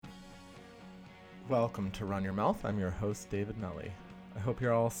welcome to Run Your Mouth. I'm your host, David Melly. I hope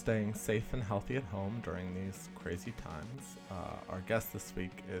you're all staying safe and healthy at home during these crazy times. Our guest this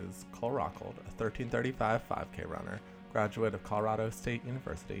week is Cole Rockhold, a 1335 5K runner, graduate of Colorado State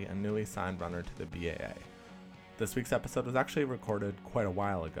University, and newly signed runner to the BAA. This week's episode was actually recorded quite a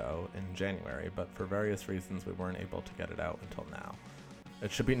while ago in January, but for various reasons we weren't able to get it out until now.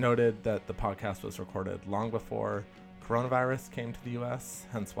 It should be noted that the podcast was recorded long before coronavirus came to the US,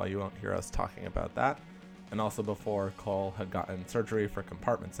 hence why you won't hear us talking about that, and also before Cole had gotten surgery for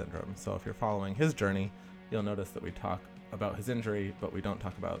compartment syndrome. So if you're following his journey, you'll notice that we talk about his injury, but we don't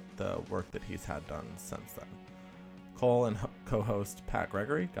talk about the work that he's had done since then. Cole and co-host Pat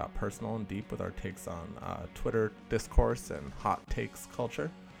Gregory got personal and deep with our takes on Twitter discourse and hot takes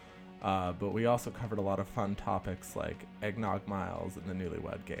culture, but we also covered a lot of fun topics like eggnog miles and the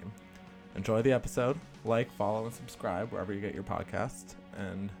newlywed game. Enjoy the episode, like, follow, and subscribe wherever you get your podcasts,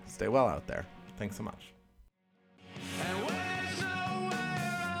 and stay well out there. Thanks so much.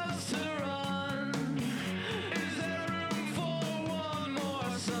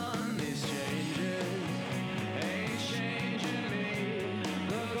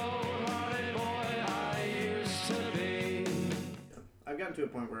 I've gotten to a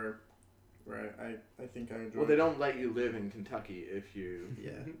point where I think I enjoy. Well, they don't let you live in Kentucky if you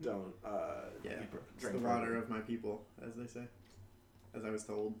don't. It's the water of my people, as they say, as I was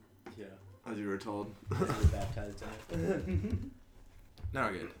told. Yeah, as you were told. Baptized in it. Now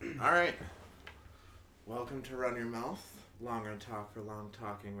we're good. All right. Welcome to Run Your Mouth, long run talk for long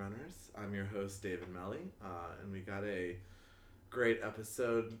talking runners. I'm your host, David Melly, and we got a great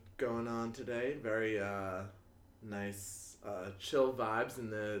episode going on today. Very nice. Chill vibes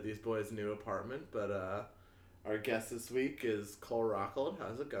in these boys' new apartment, but our guest this week is Cole Rockhold.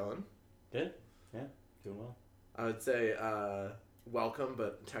 How's it going? Good. Yeah, doing well. I would say welcome,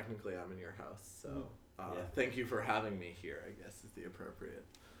 but technically I'm in your house, so thank you for having me here, I guess is the appropriate.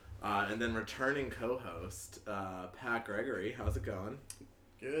 And then returning co-host, Pat Gregory. How's it going?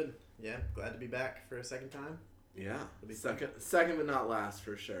 Good. Yeah, glad to be back for a second time. Yeah, second but not last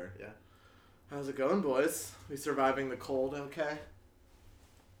for sure. Yeah. How's it going, boys? We surviving the cold okay?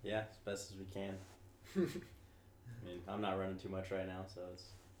 Yeah, as best as we can. I mean, I'm not running too much right now, so it's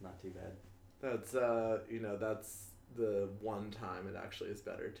not too bad. That's, that's the one time it actually is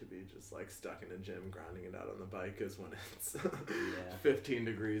better to be just, like, stuck in a gym grinding it out on the bike is when it's 15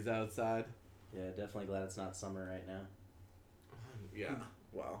 degrees outside. Yeah, definitely glad it's not summer right now. Yeah,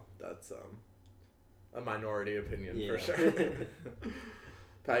 well, that's a minority opinion for sure.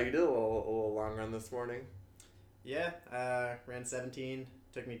 Pat, you did a little long run this morning. Yeah, ran 17.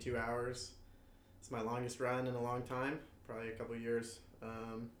 Took me 2 hours. It's my longest run in a long time, probably a couple years.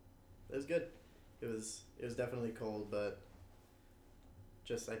 It was good. It was definitely cold, but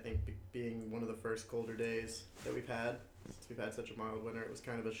just I think being one of the first colder days that we've had since we've had such a mild winter, it was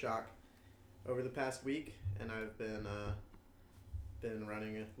kind of a shock over the past week, and I've been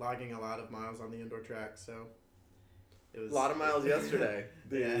logging a lot of miles on the indoor track, so. It was a lot of miles yesterday.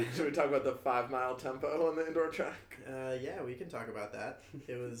 Should we talk about the 5 mile tempo on the indoor track? Yeah, we can talk about that.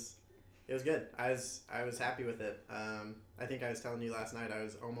 It was good. I was happy with it. I think I was telling you last night I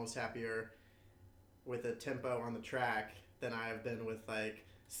was almost happier with the tempo on the track than I have been with like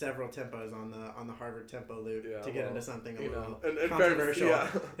several tempos on the Harvard tempo loop to get into something a little controversial.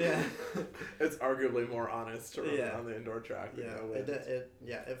 Yeah. It's arguably more honest to run on the indoor track.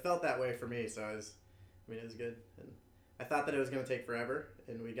 It felt that way for me. So it was good. And I thought that it was going to take forever,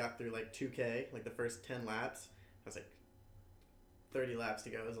 and we got through like 2K, like the first 10 laps. I was like, 30 laps to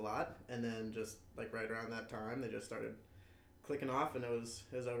go is a lot, and then just like right around that time, they just started clicking off, and it was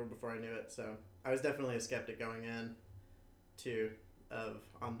over before I knew it. So I was definitely a skeptic going in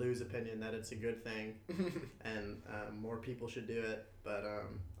on Lou's opinion that it's a good thing, and more people should do it. But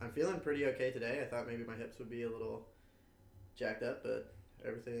I'm feeling pretty okay today. I thought maybe my hips would be a little jacked up, but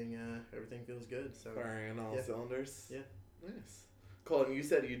everything feels good. So firing on all cylinders. Yeah. Nice. Colin, you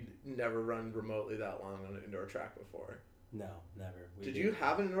said you'd never run remotely that long on an indoor track before. No, never. Did you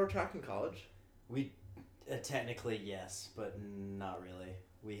have an indoor track in college? We technically yes, but not really.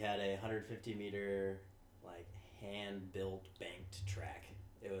 We had a 150 meter like hand built banked track.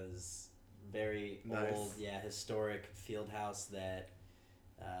 It was very old, historic field house that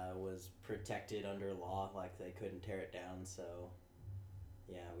was protected under law, like they couldn't tear it down. So.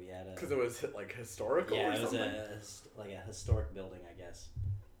 Yeah, we had a... Because it was, like, historical or something? Yeah, it was a historic building, I guess.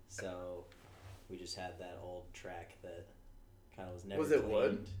 So, we just had that old track that kind of was never cleaned. Was it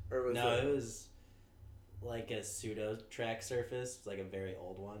wood? Or was it was like a pseudo track surface, like a very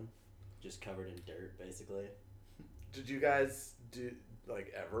old one, just covered in dirt, basically. Did you guys do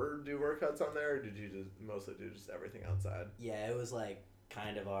like ever do workouts on there, or did you just mostly do just everything outside? Yeah, it was like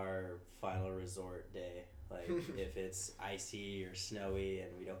kind of our final resort day. Like if it's icy or snowy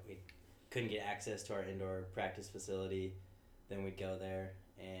and we couldn't get access to our indoor practice facility, then we'd go there.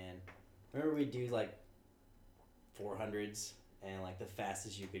 And remember we'd do like 400s, and like the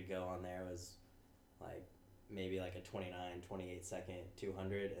fastest you could go on there was like maybe like a 28 second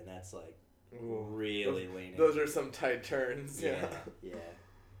 200, and that's like really leaning. Those are some tight turns. Yeah.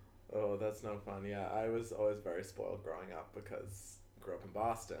 Oh, that's no fun. Yeah, I was always very spoiled growing up because I grew up in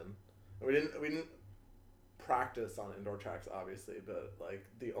Boston. We didn't practice on indoor tracks, obviously, but like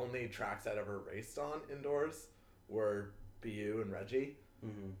the only tracks I'd ever raced on indoors were BU and Reggie.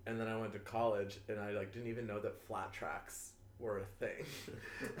 Mm-hmm. And then I went to college, and I like didn't even know that flat tracks were a thing.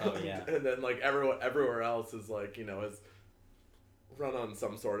 Oh yeah. And then like everywhere else is like, you know, is run on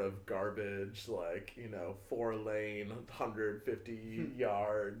some sort of garbage, like, you know, 4-lane 150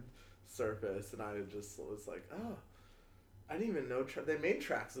 yard surface, and I just was like, oh, I didn't even know they made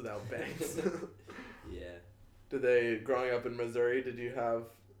tracks without banks. Yeah. Did they, growing up in Missouri, did you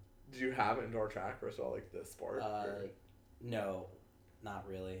have indoor track, first of all, like the sport? No, not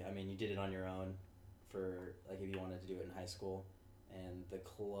really. I mean, you did it on your own for, like, if you wanted to do it in high school, and the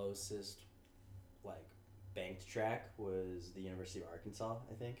closest, like, banked track was the University of Arkansas,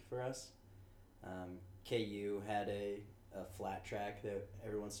 I think, for us. KU had a flat track that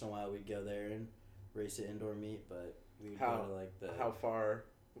every once in a while we'd go there and race an indoor meet, but we'd go to, like, How far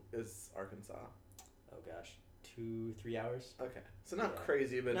is Arkansas? Oh, gosh, 2-3 hours? Okay. So not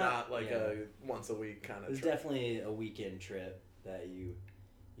crazy, but not like a once a week kind of trip. It was trip. definitely a weekend trip that you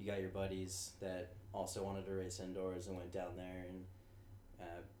got your buddies that also wanted to race indoors and went down there and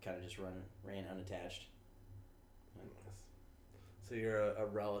kind of just ran unattached. Nice. So you're a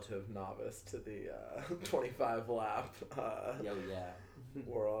relative novice to the 25 lap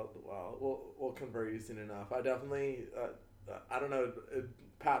world. Wow, we'll convert you soon enough. I definitely, I don't know,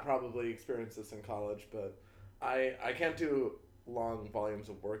 Pat probably experienced this in college, but I can't do long volumes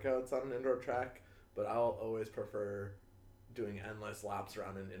of workouts on an indoor track, but I'll always prefer doing endless laps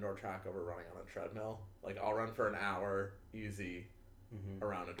around an indoor track over running on a treadmill. Like, I'll run for an hour easy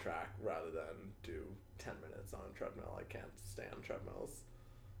around a track rather than do 10 minutes on a treadmill. I can't stand treadmills.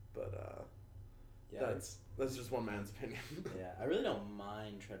 But that's just one man's opinion. Yeah, I really don't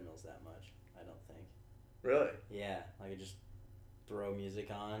mind treadmills that much, I don't think. Really? Yeah, like I just throw music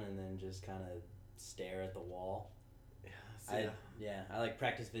on and then just kind of stare at the wall. I like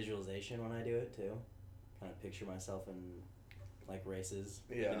practice visualization when I do it too. Kind of picture myself in like races,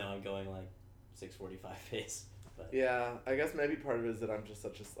 even though I'm going like 6:45 pace. But yeah, I guess maybe part of it is that I'm just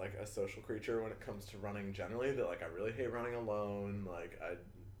such a social creature when it comes to running generally, that like I really hate running alone. Like I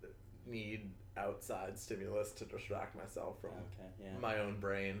need outside stimulus to distract myself from my own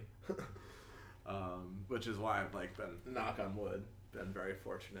brain. Which is why I've like been, knock on wood, been very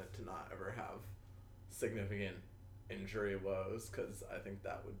fortunate to not ever have significant injury woes, because I think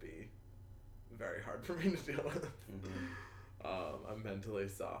that would be very hard for me to deal with. I'm mentally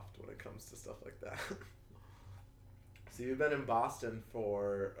soft when it comes to stuff like that. So you've been in Boston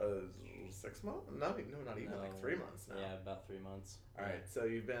for 6 months? Not even like 3 months now. Yeah, about 3 months. All right, so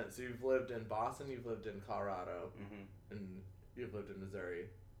you've lived in Boston, you've lived in Colorado, and you've lived in Missouri.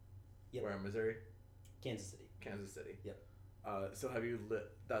 Yep. Where in Missouri? Kansas City. Kansas City. Yep. So have you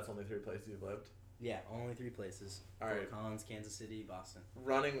that's only 3 places you've lived? Yeah, only 3 places. All Fort right. Collins, Kansas City, Boston.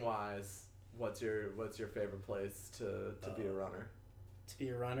 Running wise, what's your favorite place to be a runner? To be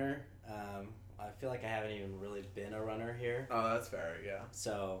a runner, I feel like I haven't even really been a runner here. Oh, that's fair. Yeah.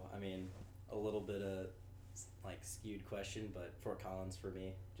 So I mean, a little bit of like skewed question, but Fort Collins for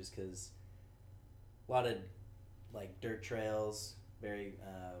me, just because a lot of like dirt trails, very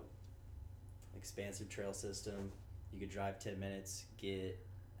expansive trail system. You could drive 10 minutes, get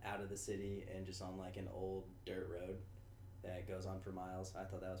out of the city, and just on like an old dirt road that goes on for miles. I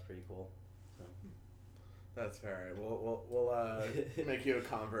thought that was pretty cool. So. That's fair. We'll make you a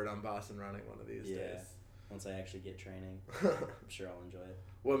convert on Boston running one of these days. Once I actually get training, I'm sure I'll enjoy it.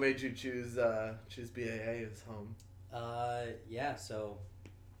 What made you choose BAA as home? So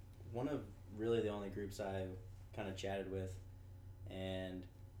one of really the only groups I kind of chatted with, and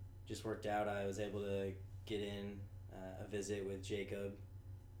just worked out. I was able to get in a visit with Jacob,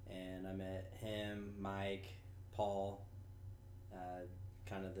 and I met him, Mike, Paul,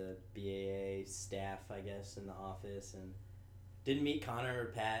 kind of the BAA staff, I guess, in the office, and didn't meet Connor or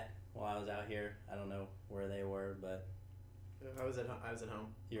Pat while I was out here. I don't know where they were, but I was at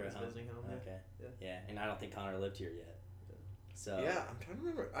home. You were I was at home? visiting home. Okay. Yeah. Yeah, and I don't think Connor lived here yet. So yeah, I'm trying to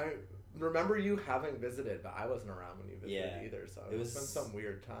remember. remember you having visited, but I wasn't around when you visited Yeah. either, so It it's been was- some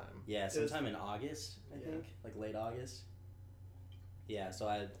weird time. Yeah, was- sometime in August, I Yeah. think, like late August. Yeah, so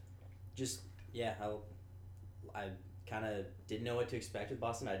I just I kind of didn't know what to expect with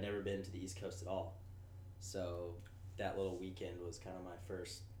Boston. I'd never been to the East Coast at all, so that little weekend was kind of my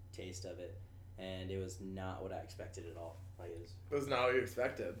first taste of it, and it was not what I expected at all. Like it was. It was not what you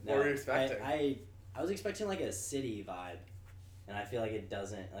expected. No, What were you expecting? I was expecting like a city vibe, and I feel like it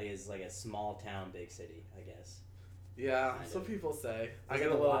doesn't. Like it's like a small town, big city, I guess. Yeah, Kind so of. people say. I There's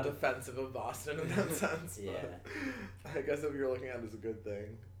get a like a little lot of- defensive of Boston in that sense. But Yeah. I guess if you're looking at it as a good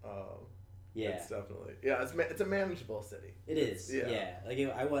thing, Yeah, it's definitely it's a manageable city. it is. Yeah. Yeah,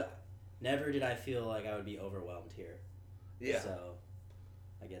 like never did I feel like I would be overwhelmed here. Yeah. So,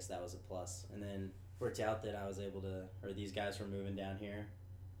 I guess that was a plus. And then worked out that I was able to, or these guys were moving down here,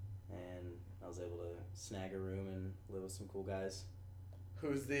 and I was able to snag a room and live with some cool guys.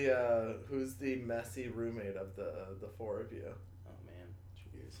 Who's the messy roommate of the four of you? Oh man,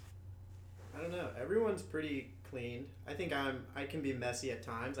 cheers. I don't know. Everyone's pretty clean. I think I can be messy at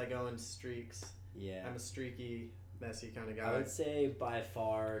times. I go in streaks. Yeah. I'm a streaky, messy kind of guy. I would say by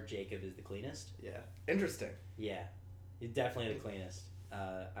far Jacob is the cleanest. Yeah. Interesting. Yeah, he's definitely the cleanest.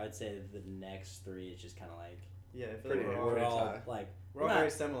 I would say the next three is just kind of like Yeah. I feel Pretty- like we're all tie. like we're all not-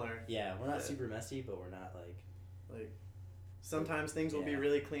 very similar. yeah, we're not Yeah. super messy, but we're not like Like sometimes things will be Yeah.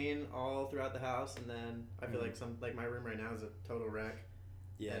 really clean all throughout the house, and then I feel Mhm. like my room right now is a total wreck.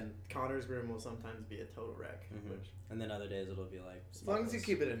 yeah. And Connor's room will sometimes be a total wreck. Mhm. Which And then other days it'll be like As long as you spotless.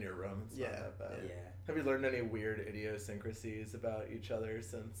 keep it in your room, it's Yeah, not that bad. Yeah. Have you learned any weird idiosyncrasies about each other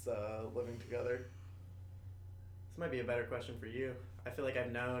since living together? this might be a better question for you. I feel like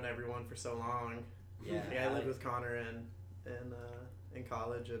I've known everyone for so long. Yeah. Like I lived with Connor in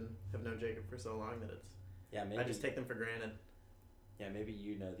college and have known Jacob for so long that it's Yeah, maybe I just take them for granted. Yeah, maybe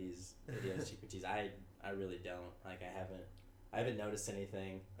you know these idiosyncrasies. I really don't. Like I haven't noticed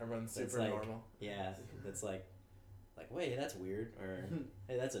anything. Everyone's It's super like- normal. Yeah, that's like wait, that's weird, or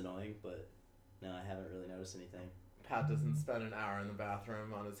hey, that's annoying. But no, I haven't really noticed anything. Pat doesn't spend an hour in the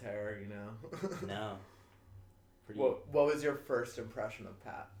bathroom on his hair, you know. No. Pretty. What was your first impression of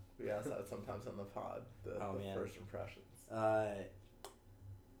Pat? We ask that sometimes on the pod. The Oh, man. first impressions.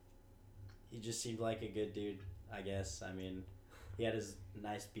 He just seemed like a good dude. I guess. I mean, he had his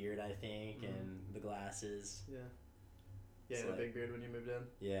nice beard, I think, and the glasses. Yeah. Yeah, It's you had a like- big beard when you moved in.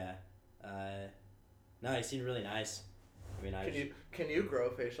 Yeah. No, he seemed really nice. I mean, Can you grow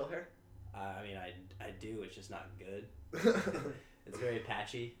facial hair? I mean, I do. It's just not good. It's very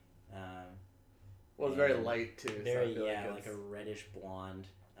patchy. Well, it's very And light too. Very so I feel yeah, like like a reddish blonde.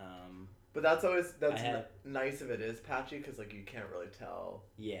 But that's always I have- nice if it is patchy because like you can't really tell.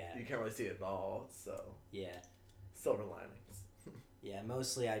 Yeah, You can't really see it at all. So yeah, silver linings. yeah.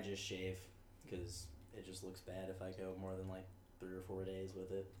 Mostly I just shave because it just looks bad if I go more than like 3 or 4 days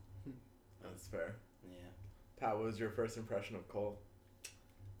with it. That's fair. Yeah. Pat, what was your first impression of Cole?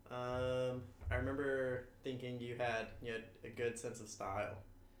 I remember thinking you had a good sense of style.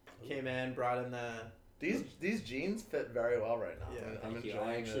 Came in, brought in the These jeans fit very well right now. Yeah. I'm Thank you. enjoying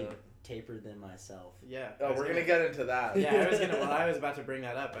I actually it. tapered them myself. yeah. Oh, we're gonna get into that. Yeah, I was about to bring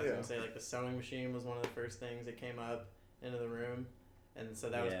that up. I was Yeah. gonna say like the sewing machine was one of the first things that came up into the room, and so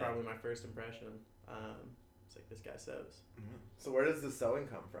that was Yeah. probably my first impression. It's like this guy sews. So where does the sewing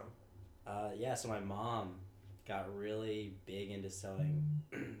come from? Yeah. So my mom got really big into sewing,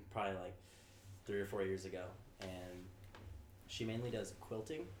 probably like 3 or 4 years ago, and she mainly does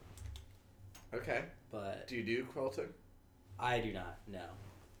quilting, Okay. but Do you do quilting? I do not. No,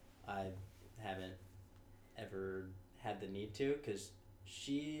 I haven't ever had the need to, because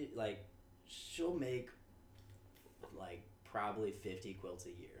she'll make like probably 50 quilts a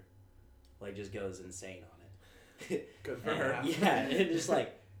year, like just goes insane on it. Good for And, her. yeah, and just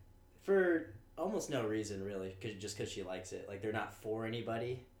like for almost no reason really, because she likes it. Like they're not for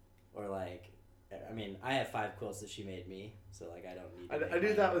anybody, or like. I mean, I have 5 quilts that she made me, so like I don't need to I make do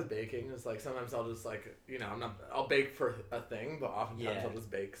my that own. with baking. It's like sometimes I'll just like I'll bake for a thing, but oftentimes Yeah. I'll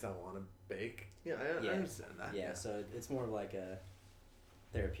just bake because I want to bake. Yeah, I Yeah. understand that. Yeah, so it's more of like a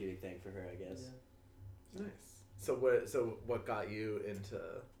therapeutic thing for her, I guess. Nice. So what got you into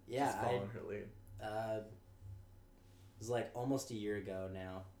Yeah, just following her lead? it was like almost a year ago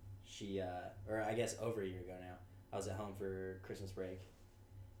now. She, or I guess over a year ago now, I was at home for Christmas break,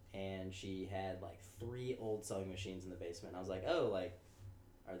 and she had like 3 old sewing machines in the basement. I was like, oh, like,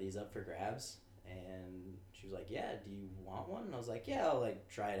 are these up for grabs? And she was like, yeah, do you want one? And I was like, yeah, I'll like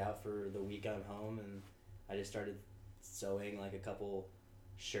try it out for the week I'm home. And I just started sewing like a couple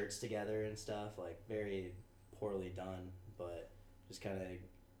shirts together and stuff, like very poorly done, but just kind of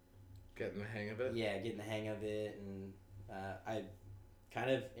Getting the hang of it? Yeah, getting the hang of it, and I kind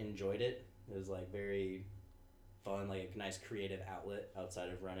of enjoyed it. It was like very fun, like a nice creative outlet outside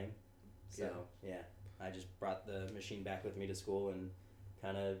of running. So yeah, I just brought the machine back with me to school and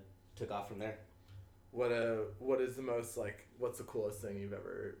kind of took off from there. What is the most like? What's the coolest thing you've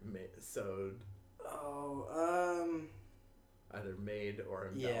ever sewed? Oh, Either made or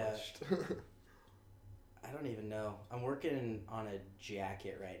embellished. Yeah. I don't even know. I'm working on a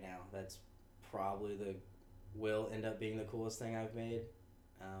jacket right now. That's probably will end up being the coolest thing I've made.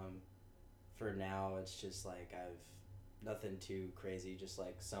 For now, it's just like nothing too crazy. Just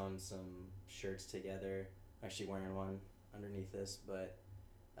like sewn some shirts together. I'm actually wearing one underneath this, but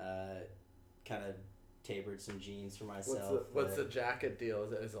kind of tapered some jeans for myself. What's the jacket deal?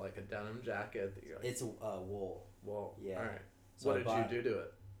 Is it like a denim jacket? That you're like, it's wool. Wool. Yeah. All right. So what did you do to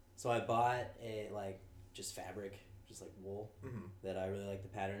it? So I bought just fabric, just like wool, that I really like the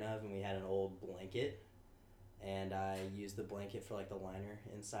pattern of, and we had an old blanket, and I used the blanket for like the liner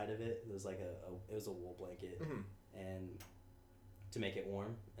inside of it. It was like it was a wool blanket, and to make it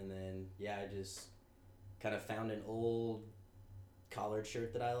warm. And then I just kind of found an old collared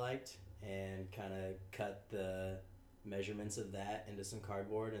shirt that I liked, and kind of cut the measurements of that into some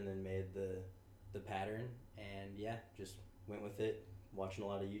cardboard, and then made the pattern, and just went with it. Watching a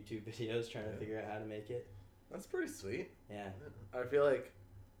lot of YouTube videos, trying to figure out how to make it. That's pretty sweet. Yeah. I feel like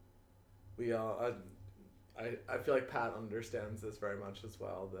we all. I feel like Pat understands this very much as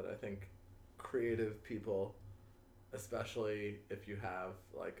well. That I think creative people, especially if you have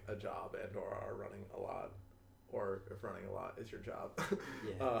like a job and or are running a lot, or if running a lot is your job,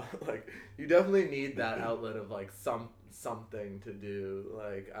 like you definitely need that outlet of like something to do.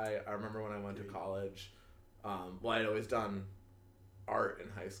 Like I remember when I went to college, I'd always done art in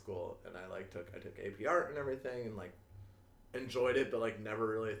high school, and I took AP art and everything, and like enjoyed it, but like never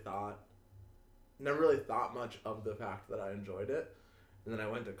really thought much of the fact that I enjoyed it. And then I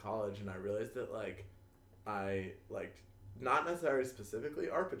went to college, and I realized that like I liked not necessarily specifically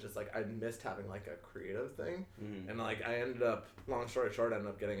art, but just like I missed having like a creative thing. And like I ended up, long story short, I ended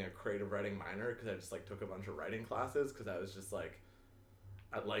up getting a creative writing minor because I just like took a bunch of writing classes because I was just like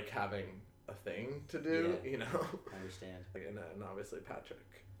I like having a thing to do, you know. I understand. And obviously Patrick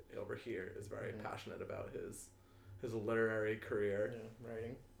over here is very passionate about his literary career. Yeah,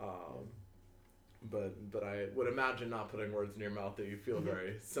 writing. But I would imagine, not putting words in your mouth, that you feel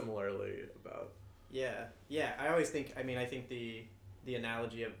very similarly about. Yeah. I always think. I mean, I think the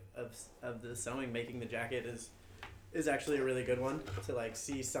analogy of the sewing, making the jacket is actually a really good one. To like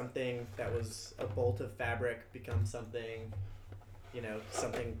see something that was a bolt of fabric become something,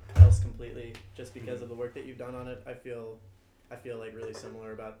 something else completely, just because of the work that you've done on it. I feel like really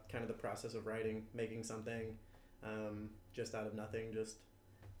similar about kind of the process of writing, making something just out of nothing. Just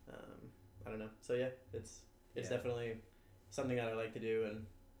I don't know. So it's definitely something that I like to do, and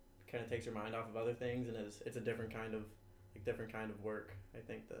kind of takes your mind off of other things, and it's a different kind of work, I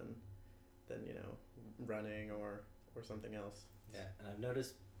think, than running or something else. Yeah, and I've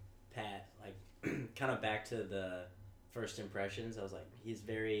noticed Pat, like, kind of back to the first impressions, I was like, he's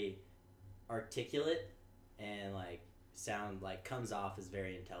very articulate and like comes off as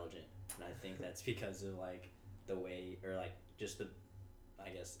very intelligent, and I think that's because of like the way, or like just the, I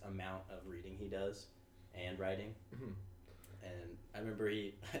guess, amount of reading he does and writing. And I remember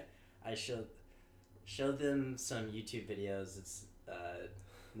I showed them some YouTube videos. It's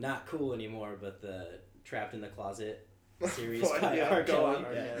not cool anymore, but the Trapped in the Closet series by R. Kelly.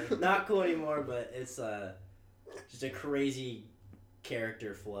 Not cool anymore, but it's just a crazy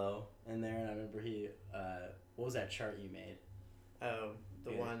character flow in there. And I remember what was that chart you made? Oh,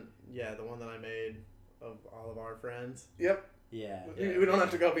 the one that I made of all of our friends. Yep. Yeah. We don't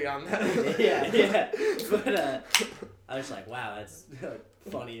have to go beyond that. yeah. But I was like, wow, that's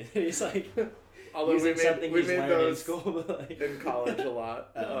funny. He's like, although we made those in school, but like in college a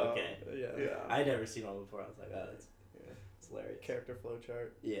lot. Oh, okay. Yeah. I'd never seen one before. I was like, oh, that's hilarious. Character flow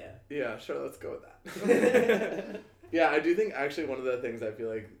chart. Yeah. Yeah, sure. Let's go with that. Yeah, I do think actually one of the things I feel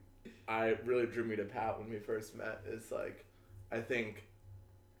like I really drew me to Pat when we first met is like, I think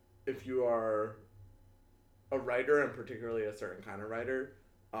if you are a writer, and particularly a certain kind of writer,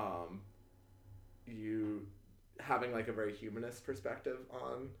 you having like a very humanist perspective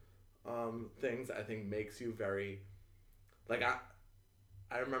on things, I think makes you very, like,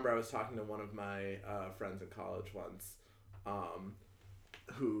 I remember I was talking to one of my friends in college once,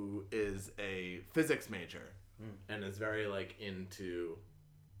 who is a physics major and is very like into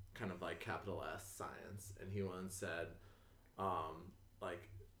kind of like capital S science, and he once said, like,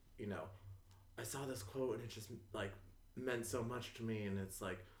 I saw this quote and it just like meant so much to me, and it's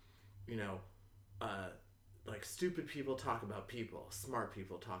like, you know, like stupid people talk about people, smart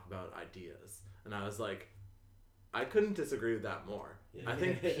people talk about ideas. And I was like, I couldn't disagree with that more. Yeah. I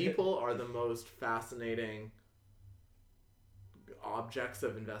think people are the most fascinating objects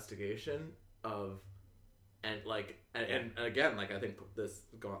of investigation and again, like I think this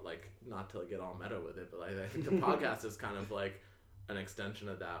got like, not to get all meta with it, but like, I think the podcast is kind of like an extension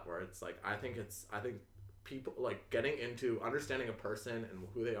of that, where it's like I think people like getting into understanding a person and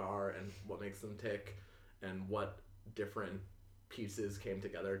who they are and what makes them tick and what different pieces came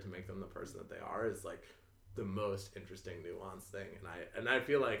together to make them the person that they are is like the most interesting nuanced thing. And I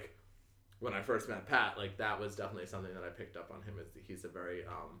feel like when I first met Pat, like that was definitely something that I picked up on him, is that he's a very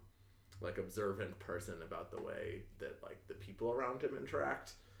like observant person about the way that like the people around him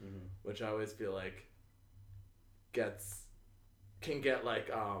interact, which I always feel like can get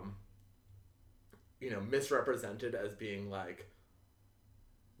like misrepresented as being like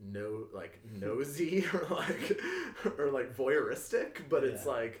nosy or like voyeuristic, but it's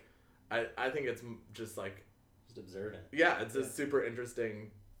like I think it's just like just observant. Yeah, it's a super interesting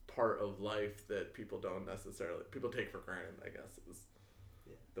part of life that people take for granted, I guess, is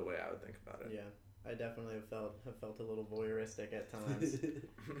the way I would think about it. Yeah, I definitely have felt a little voyeuristic at times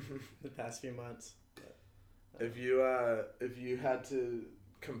the past few months. But, if you had to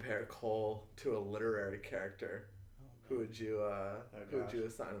compare Cole to a literary character, who would you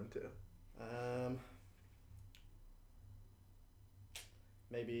assign him to?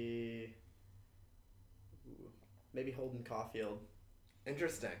 Maybe Holden Caulfield.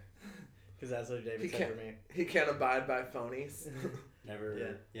 Interesting. Because that's what David said for me. He can't abide by phonies.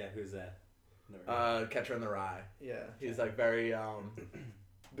 Never. Yeah. Who's that? Catcher in the Rye. Yeah. He's like very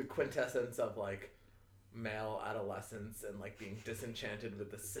the quintessence of like male adolescence and like being disenchanted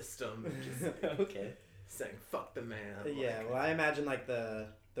with the system. And just okay. Saying fuck the man. Yeah. Well, I imagine like the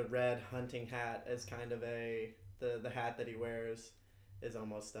red hunting hat as kind of the hat that he wears is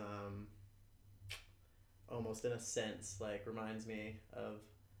almost in a sense like reminds me of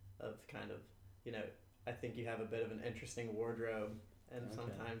kind of, you know, I think you have a bit of an interesting wardrobe, and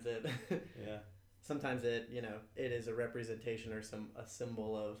sometimes it you know, it is a representation or a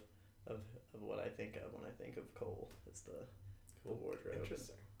symbol of what I think of when I think of Cole. It's the wardrobe.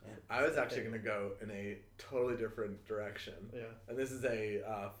 Interesting. Yeah. I was actually going to go in a totally different direction. Yeah. And this is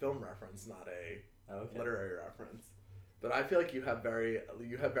a film reference, not a literary reference. But I feel like you have very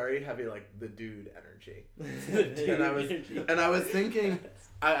heavy like the dude energy. And I was thinking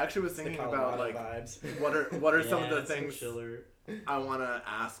about like vibes. what are some of the things chiller. I want to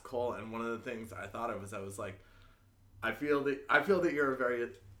ask Cole, and one of the things I thought of was I was like, I feel that you're a very,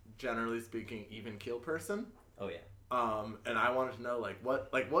 generally speaking, even keel person. Oh yeah. And I wanted to know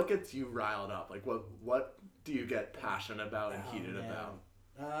what gets you riled up? Like what do you get passionate about and heated about?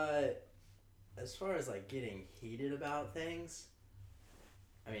 As far as like getting heated about things,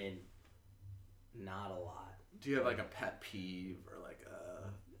 I mean, not a lot. Do you have like a pet peeve or like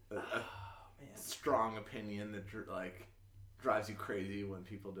a strong opinion that like drives you crazy when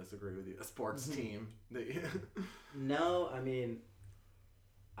people disagree with you? A sports team that you... No, I mean,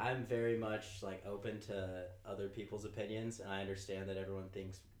 I'm very much like open to other people's opinions, and I understand that everyone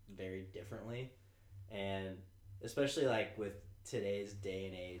thinks very differently, and especially like with today's day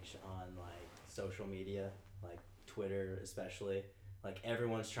and age on like social media, like Twitter especially, like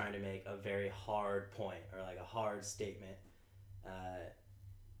everyone's trying to make a very hard point or like a hard statement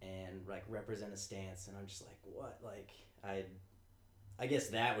and like represent a stance, and I'm just like, what? Like I guess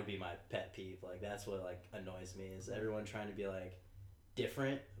that would be my pet peeve. Like that's what like annoys me, is everyone trying to be like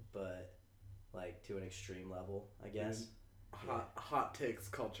different but like to an extreme level, I guess. Hot takes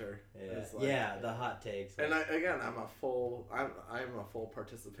culture. Yeah, the hot takes. And I'm a full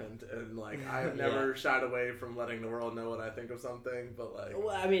participant, and like I've never shied away from letting the world know what I think of something, but like.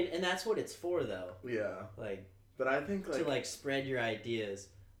 Well, I mean, and that's what it's for, though. Yeah. Like. But I think like. To like spread your ideas,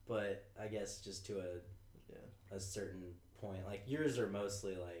 but I guess just to a certain point. Like yours are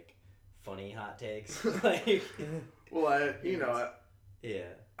mostly like funny hot takes. Like. Well,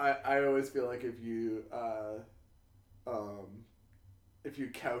 Yeah. I always feel like if you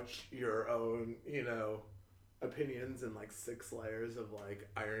couch your own, opinions in like 6 layers of like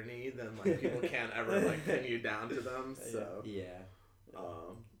irony, then like people can't ever like pin you down to them. So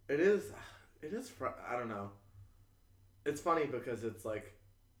it is I don't know. It's funny because it's like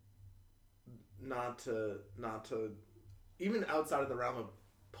not to even outside of the realm of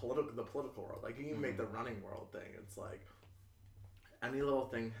the political world, like you can make the running world thing. It's like any little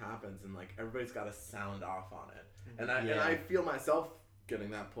thing happens and like everybody's got to sound off on it. And I feel myself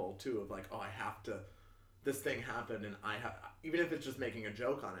getting that pull too of like, oh, I have to this thing happened and I have, even if it's just making a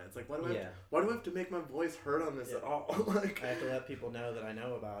joke on it, it's like, why do I have to make my voice heard on this at all? Like, I have to let people know that I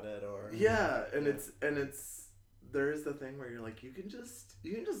know about it, or it's there is the thing where you're like, you can just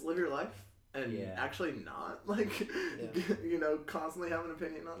live your life and actually not like constantly have an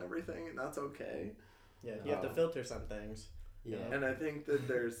opinion on everything, and that's okay. Yeah, you have to filter some things. Yeah. And I think that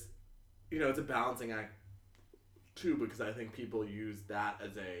there's, it's a balancing act too, because I think people use that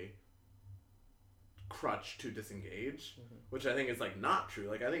as a crutch to disengage, which I think is like not true.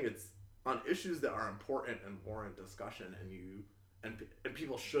 Like, I think it's on issues that are important and warrant discussion, and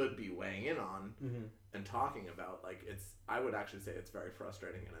people should be weighing in on and talking about. Like, I would actually say it's very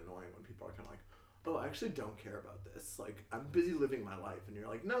frustrating and annoying when people are kind of like, oh, I actually don't care about this. Like, I'm busy living my life, and you're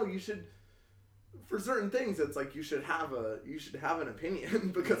like, no, you should. For certain things, it's like you should have an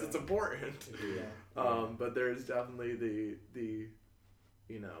opinion because it's important. But there's definitely the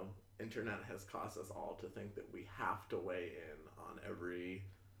internet has caused us all to think that we have to weigh in on every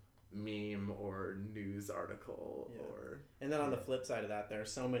meme or news article and then on the flip side of that, there are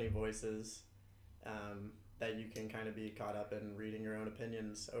so many voices that you can kind of be caught up in reading your own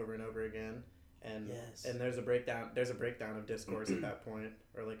opinions over and over again, and there's a breakdown of discourse at that point,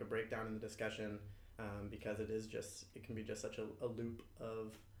 or like a breakdown in the discussion, because it can be just such a loop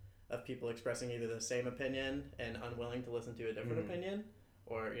of people expressing either the same opinion and unwilling to listen to a different opinion,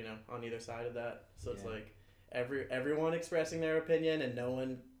 or on either side of that. So it's like everyone expressing their opinion and no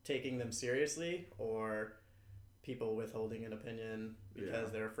one taking them seriously, or people withholding an opinion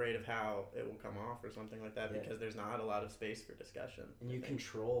because they're afraid of how it will come off or something like that, because there's not a lot of space for discussion. And you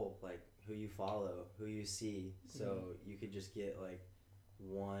control like who you follow, who you see, so you could just get like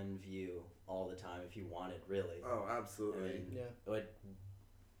one view all the time if you wanted, really. Oh, absolutely. I mean,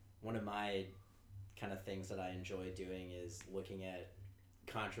 one of my kind of things that I enjoy doing is looking at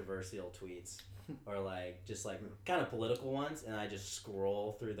controversial tweets or like just like kind of political ones, and I just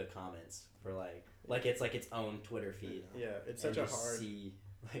scroll through the comments for like it's like its own Twitter feed. It's such a hard see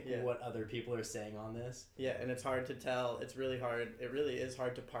what other people are saying on this. And it's hard to tell. It's really hard. It really is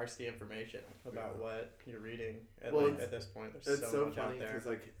hard to parse the information about what you're reading at this point. There's so much funny out there. It's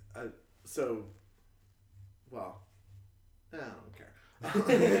like I don't care.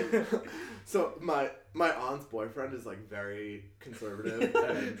 So my aunt's boyfriend is like very conservative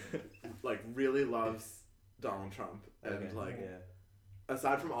and like really loves Donald Trump, and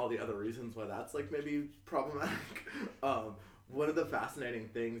aside from all the other reasons why that's like maybe problematic, one of the fascinating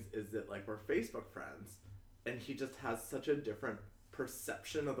things is that like we're Facebook friends, and he just has such a different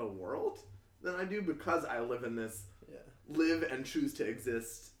perception of the world than I do, because I live and choose to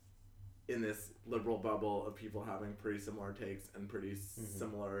exist in this liberal bubble of people having pretty similar takes and pretty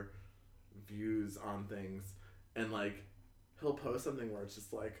similar views on things. And like he'll post something where it's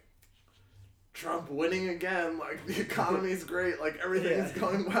just like, Trump winning again, like the economy's great, like everything is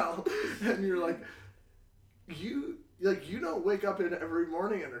going well, and you're like, you don't wake up in every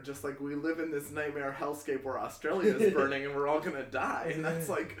morning and are just like, we live in this nightmare hellscape where Australia is burning and we're all gonna die. And that's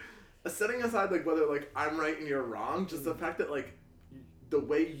like, setting aside like whether like I'm right and you're wrong, just the fact that like the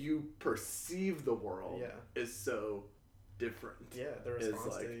way you perceive the world is so different. The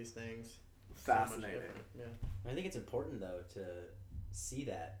response to these things, fascinating. So I think it's important though to see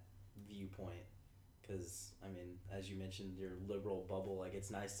that viewpoint, because I mean, as you mentioned, your liberal bubble, like it's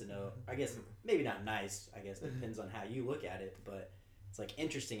nice to know, I guess maybe not nice, I guess it depends on how you look at it, but it's like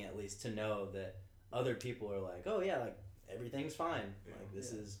interesting at least to know that other people are like, oh yeah, like everything's fine, like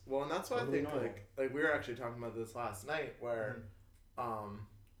this is well. And that's why totally I think normal. like we were actually talking about this last night where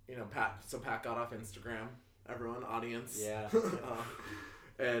Pat got off Instagram, everyone, audience,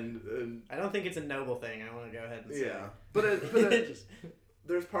 and I don't think it's a noble thing. I want to go ahead and say but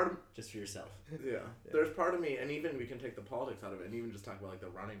there's part of just for yourself. There's part of me, and even we can take the politics out of it, and even just talk about like the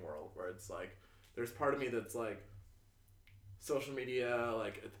running world, where it's like there's part of me that's like social media,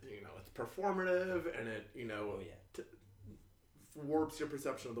 like it's performative, and it warps your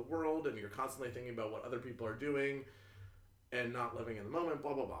perception of the world, and you're constantly thinking about what other people are doing, and not living in the moment,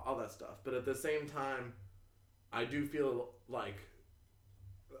 blah blah blah, all that stuff. But at the same time, I do feel like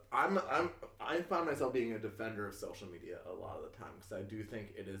I find myself being a defender of social media a lot of the time, because I do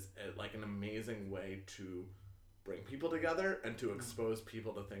think it is like an amazing way to bring people together and to expose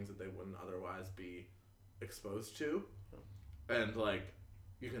people to things that they wouldn't otherwise be exposed to. And like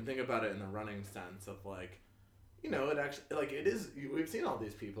you can think about it in the running sense of like, it actually like it is. We've seen all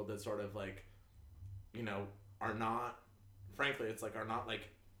these people that sort of like, are not. Frankly, it's like are not like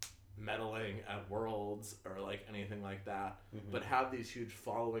meddling at Worlds or like anything like that, but have these huge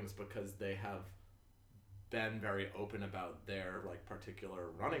followings because they have been very open about their like particular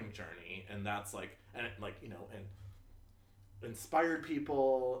running journey, and that's like, and like, you know, and inspired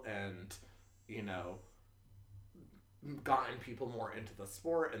people, and, you know, gotten people more into the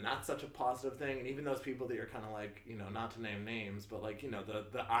sport, and that's such a positive thing. And even those people that you're kind of like, you know, not to name names, but like, you know,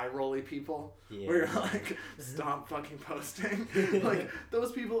 the eye rolly people, where you're like, stop fucking posting. Like,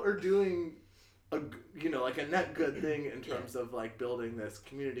 those people are doing a, you know, like a net good thing in terms of like building this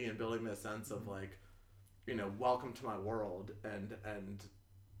community and building this sense of like, you know, welcome to my world. And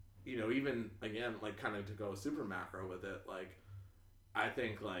you know, even again, like, kind of to go super macro with it, like, I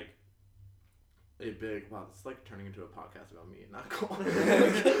think like a big, wow, it's like turning into a podcast about me, not cool.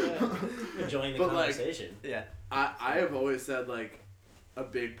 Enjoying the conversation. Like, yeah, I have always said like a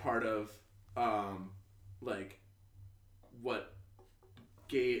big part of like what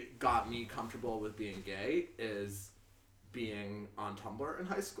got me comfortable with being gay is being on Tumblr in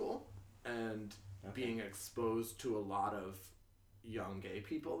high school and being exposed to a lot of young gay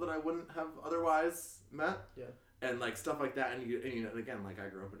people that I wouldn't have otherwise met. Yeah. And like stuff like that, and you know, again, like I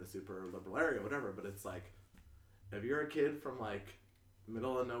grew up in a super liberal area, whatever. But it's like, if you're a kid from like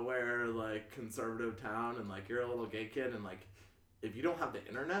middle of nowhere, like conservative town, and like you're a little gay kid, and like if you don't have the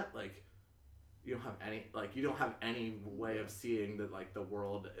internet, like you don't have any way of seeing that like the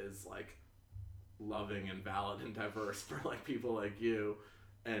world is like loving and valid and diverse for like people like you,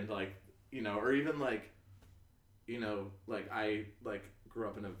 and like, you know, or even like, you know, like I like grew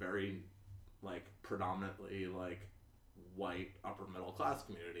up in a very like predominantly like white upper middle class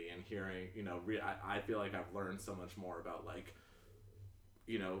community, and hearing, you know, I feel like I've learned so much more about like,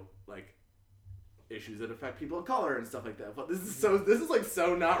 you know, like issues that affect people of color and stuff like that. But this is like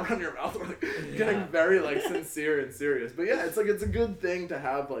so not run your mouth. We're like getting very like sincere and serious. But yeah, it's like, it's a good thing to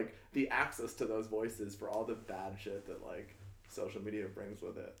have like the access to those voices for all the bad shit that like social media brings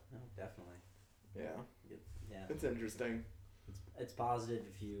with it. Oh, definitely. Yeah. Yeah. It's interesting. It's positive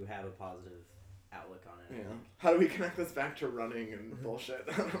if you have a positive outlook on it. Yeah. How do we connect this back to running and bullshit?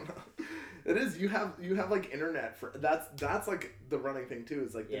 I don't know. It is, you have like internet for that's like the running thing too.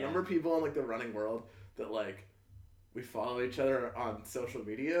 Is like the number of people in like the running world that like we follow each other on social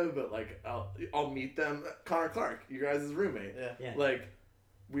media, but like I'll meet them. Connor Clark, you guys' roommate. Yeah. Like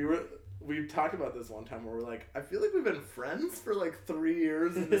we talked about this one time where we're like, I feel like we've been friends for like 3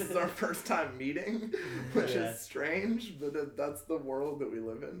 years, and this is our first time meeting, which is strange, but that's the world that we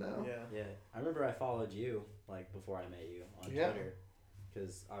live in now. Yeah. I remember I followed you like before I met you on Twitter,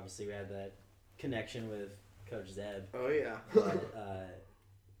 because obviously we had that connection with Coach Zeb. Oh yeah. But,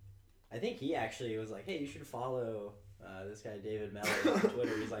 I think he actually was like, hey, you should follow this guy David Mellor on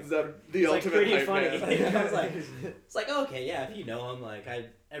Twitter. He's like, the ultimate like pretty hype funny. man. I was like, it's like, okay, yeah, if you know him, like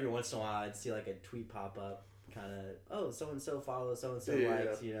every once in a while I'd see like a tweet pop up, kind of, oh, so and so follows, so and so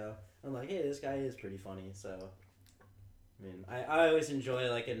likes, you know. I'm like, hey, this guy is pretty funny. So, I mean, I always enjoy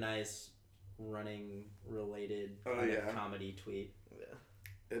like a nice running related comedy tweet.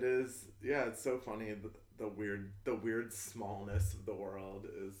 Yeah, it is. Yeah, it's so funny. The weird smallness of the world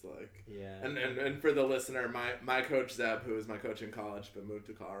is like, and for the listener, my coach Zeb, who was my coach in college but moved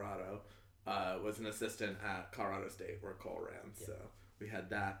to Colorado, was an assistant at Colorado State where Cole ran. So we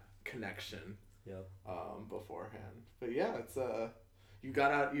had that connection beforehand. But yeah, it's you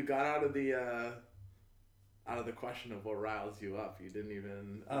got out of the question of what riles you up. You didn't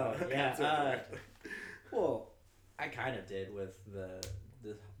even answer correctly. Well, I kind of did with the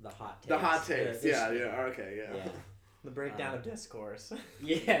hot takes. The hot takes, okay. The breakdown of discourse.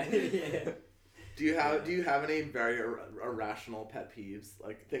 Yeah. Do you have any very irrational pet peeves,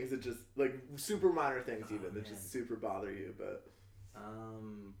 like things that just like super minor things that just super bother you? But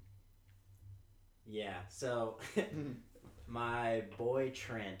yeah. So my boy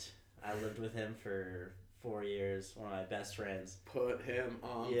Trent, I lived with him for 4 years. One of my best friends. Put him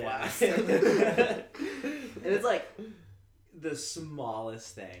on blast. And it's like the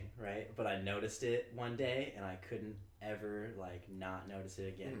smallest thing, right? But I noticed it one day, and I couldn't ever like not notice it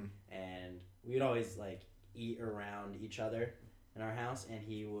again. And we would always like eat around each other in our house, and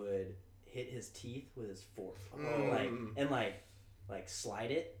he would hit his teeth with his fork, like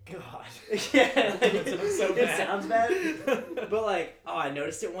slide it. God. Yeah, like, so it sounds bad, but like, I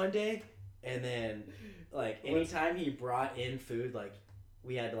noticed it one day, and then like anytime he brought in food, like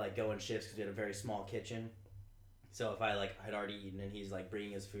we had to like go in shifts because we had a very small kitchen. So if I like had already eaten and he's like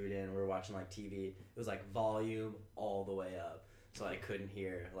bringing his food in, we were watching like TV, it was like volume all the way up, so I couldn't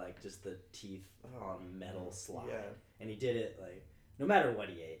hear like just the teeth on metal slide. Yeah. And he did it like no matter what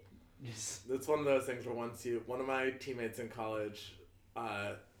he ate. It's one of those things where one of my teammates in college,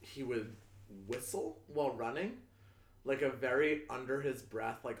 he would whistle while running, like a very under his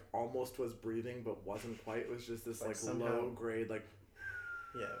breath, like almost was breathing but wasn't quite. It was just this like somehow, low grade like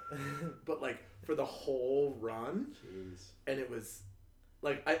yeah. but like for the whole run. Jeez. And it was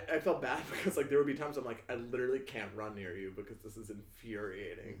like I felt bad because like there would be times I'm like I literally can't run near you because this is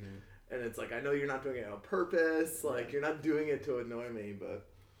infuriating. Mm-hmm. And it's like I know you're not doing it on purpose, like Yeah. you're not doing it to annoy me, but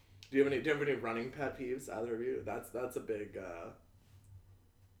do you have any running pet peeves, either of you? That's a big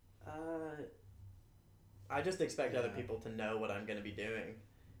I just expect other Yeah. people to know what I'm going to be doing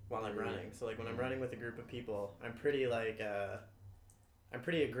while I'm Really? running. So like when I'm Mhm. running with a group of people, I'm pretty like I'm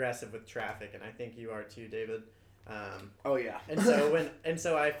pretty aggressive with traffic, and I think you are too, David. oh yeah. And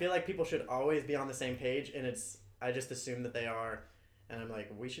so I feel like people should always be on the same page, and I just assume that they are, and I'm like,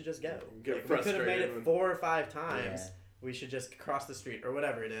 we should just go. Get Like, we could have made frustrated it when- 4 or 5 times. Yeah. We should just cross the street or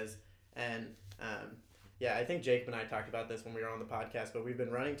whatever it is. And yeah, I think Jacob and I talked about this when we were on the podcast, but we've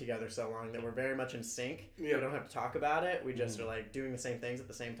been running together so long that we're very much in sync. Yeah. We don't have to talk about it. We just Mhm. are like doing the same things at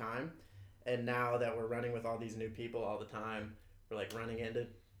the same time. And now that we're running with all these new people all the time, we're like running into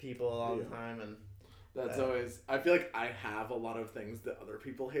people all the time, and That's always. I feel like I have a lot of things that other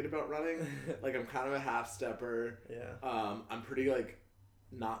people hate about running. Like I'm kind of a half stepper. yeah. I'm pretty like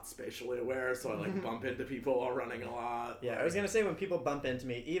not spatially aware, so I like bump into people while running a lot. Yeah, I was gonna say when people bump into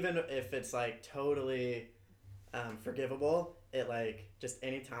me, even if it's like totally forgivable, it like just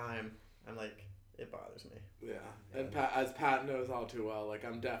anytime I'm like it bothers me. Yeah, and as Pat knows all too well, like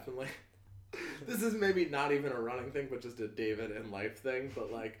I'm definitely. This is maybe not even a running thing, but just a David in life thing.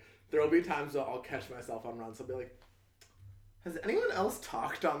 But like, there will be times that I'll catch myself on runs. I'll be like, "Has anyone else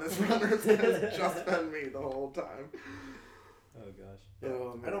talked on this run, or has it just been me the whole time?" Oh gosh. Yeah,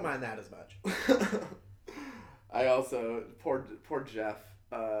 Oh, I don't man. mind that as much. I also poor Jeff.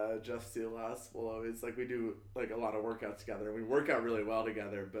 Jeff Silas will always like we do like a lot of workouts together. We work out really well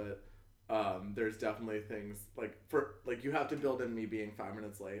together, but there's definitely things like for like you have to build in me being 5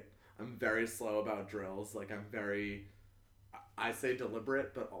 minutes late. I'm very slow about drills. Like I'm very, I say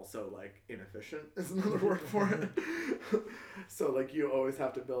deliberate, but also like inefficient is another word for it. So like you always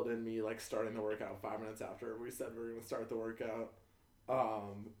have to build in me like starting the workout 5 minutes after we said we were gonna start the workout.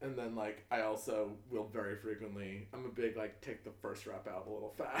 And then like I also will very frequently. I'm a big like take the first rep out a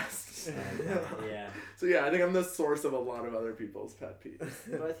little fast. Yeah. So yeah, I think I'm the source of a lot of other people's pet peeves.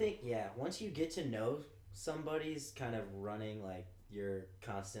 But I think, yeah, once you get to know somebody's kind of running, like you're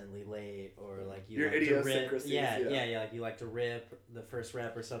constantly late or like you Your like to rip, idiosyncrasies, yeah, yeah. like you like to rip the first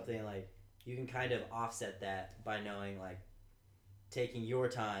rep or something, like you can kind of offset that by knowing like taking your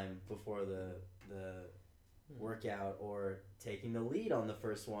time before the workout or taking the lead on the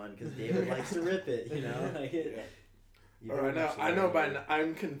first one because David likes to rip it, you know. Like it, Yeah. you Or very much I learn know to by lead.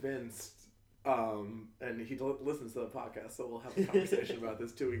 I'm convinced, and he listens to the podcast, so we'll have a conversation about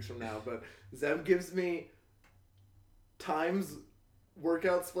this 2 weeks from now. But Zeb gives me times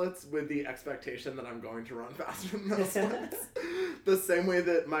workout splits with the expectation that I'm going to run faster than those splits. The same way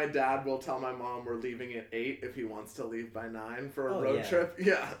that my dad will tell my mom we're leaving at 8 if he wants to leave by 9 for a Oh, road yeah. trip.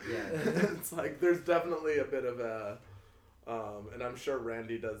 Yeah. Yeah. It's like there's definitely a bit of a. And I'm sure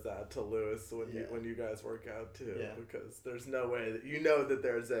Randy does that to Lewis when you guys work out too, Yeah. because there's no way that you know that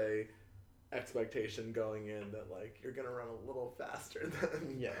there's a expectation going in that like you're gonna run a little faster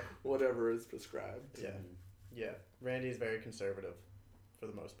than Yeah. whatever is prescribed. Yeah. Yeah. Randy's very conservative for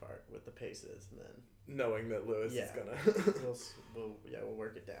the most part with the paces, and then Knowing that Lewis is Yeah. gonna. we'll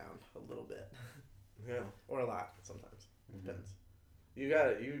work it down a little bit Yeah. or a lot sometimes. Mhm. Depends. You've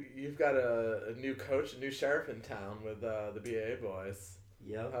got a new coach, a new sheriff in town with the BAA boys.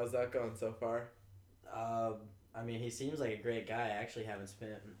 Yep. How's that going so far? I mean, he seems like a great guy. I actually haven't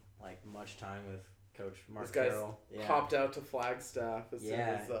spent like much time with Coach Mark This guy's Carroll. Yeah. Hopped out to Flagstaff as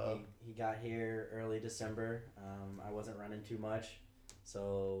Yeah, soon as he got here early December. I wasn't running too much,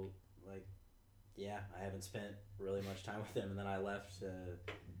 so like, yeah, I haven't spent really much time with him. And then I left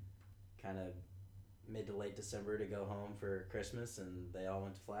kind of mid to late December to go home for Christmas, and they all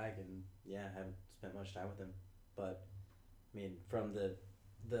went to Flag, and yeah, I haven't spent much time with him. But I mean, from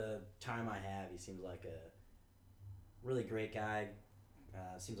the time I have, he seems like a really great guy.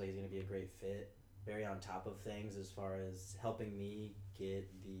 Seems like he's gonna be a great fit. Very on top of things as far as helping me get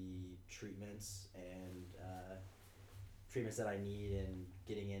the treatments and treatments that I need and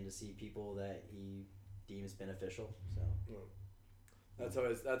getting in to see people that he deems beneficial.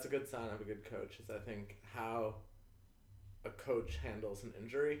 So that's a good sign of a good coach. Is I think how a coach handles an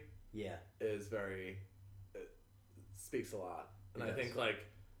injury yeah, is it speaks a lot. And It I does. think like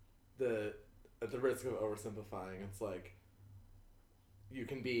at the risk of oversimplifying, it's like you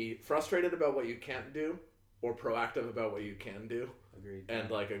can be frustrated about what you can't do, or proactive about what you can do. Agreed. And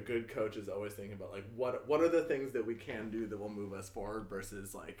like a good coach is always thinking about like what are the things that we can do that will move us forward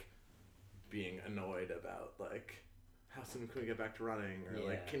versus like being annoyed about like how soon can we get back to running or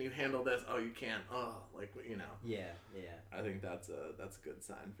like can you handle this? Oh, you can't. Oh, like you know. Yeah. I think that's a good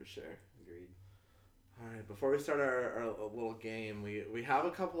sign for sure. Agreed. All right, before we start our little game, we have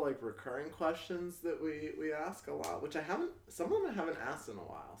a couple like recurring questions that we ask a lot, which some of them I haven't asked in a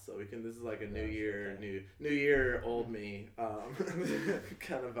while. So this is like a new year, new year, old me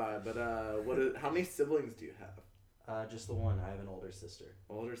kind of vibe. But how many siblings do you have? Just the one. I have an older sister.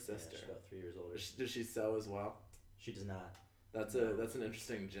 Older sister. Yeah, she's about 3 years older. Does she sew as well? She does not. That's an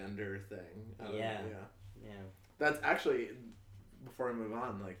interesting gender thing. Yeah. That's actually, before I move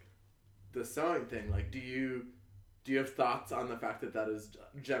on, like the sewing thing. Like, do you have thoughts on the fact that is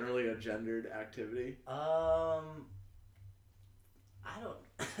generally a gendered activity? I don't.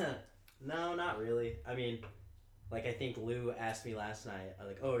 No, not really. I mean, like I think Lou asked me last night.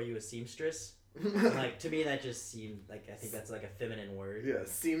 Like, oh, are you a seamstress? And, like to me, that just seemed like I think that's like a feminine word. Yeah,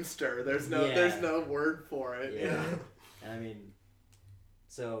 seamster. There's no word for it. Yeah. And I mean,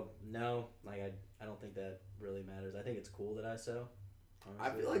 so no, like I don't think that really matters. I think it's cool that I sew. Honestly,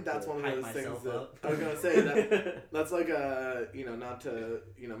 I feel like that's one of those things that up. I was gonna say that's like a not to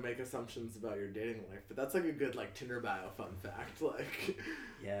make assumptions about your dating life, but that's like a good like Tinder bio fun fact. Like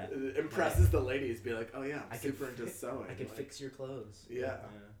it impresses the ladies. Be like, oh yeah, I'm super into sewing. I can fix your clothes. Yeah.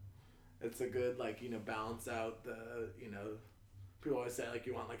 It's a good like balance out the people always say like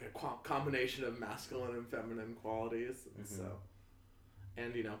you want like a combination of masculine and feminine qualities, and so.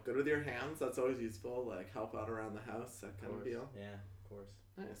 And good with your hands. That's always useful. Like help out around the house, that kind of deal. Yeah, of course.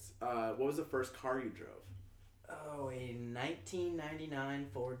 Nice. What was the first car you drove? Oh, a 1999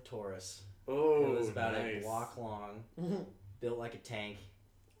 Ford Taurus. Oh, it was about nice. a block long, built like a tank,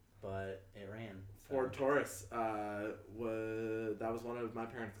 but it ran. So. Ford Taurus. That was one of my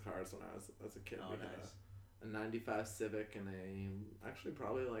parents' cars when I was a kid. Oh, we nice. had a 95 Civic and actually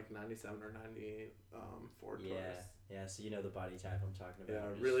probably like 97 or 98 Ford Taurus. Yeah, so you know the body type I'm talking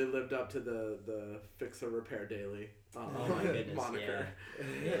about. Yeah, really lived up to the fix or repair daily oh my goodness, moniker.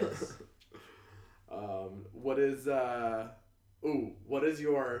 Yeah. Yes. What is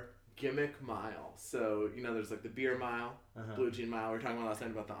your gimmick mile? So, there's like the beer mile, Blue Jean mile. We were talking about last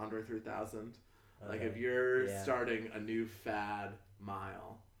night about the Andre 3000. Okay. Like if you're starting a new fad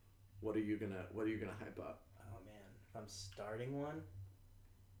mile, what are you gonna hype up? Oh man, if I'm starting one,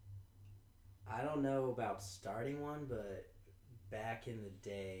 I don't know about starting one, but back in the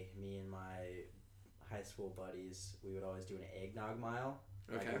day, me and my high school buddies, we would always do an eggnog mile,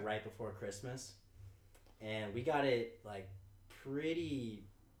 like right before Christmas, and we got it like pretty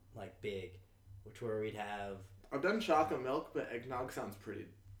like big, where we'd have. I've done chocolate milk, but eggnog sounds pretty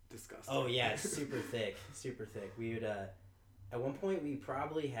disgusting. Oh yeah, it's super thick, super thick. We would at one point we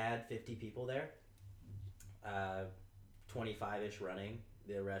probably had 50 people there, 25-ish running,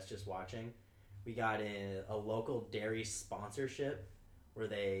 the rest just watching. We got a local dairy sponsorship where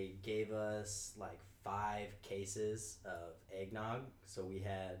they gave us like 5 cases of eggnog. So we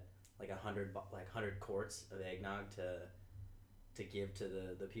had like 100 quarts of eggnog to give to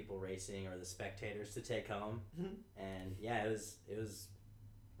the people racing or the spectators to take home. And yeah, it was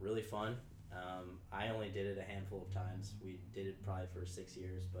really fun. I only did it a handful of times. We did it probably for 6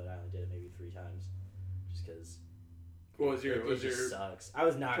 years, but I only did it maybe 3 times, just because. What was your sucks. I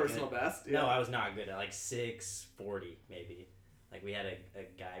was not personal good. best? Yeah. No, I was not good at like 6:40 maybe. Like we had a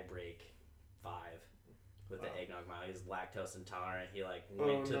guy break 5 with the eggnog mile. He was lactose intolerant. He like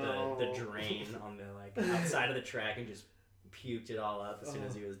went to the drain on the like outside of the track and just puked it all up as soon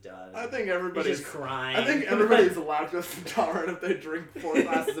as he was done. I think everybody's just crying. I think everybody's lactose intolerant if they drink 4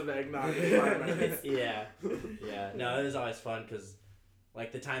 glasses of eggnog in 5 minutes. Yeah. No, it was always fun because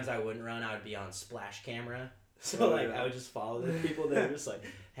like the times I wouldn't run, I would be on splash camera. So I would just follow the people that were just like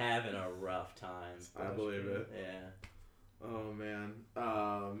having a rough time. I believe it. Yeah. Oh man.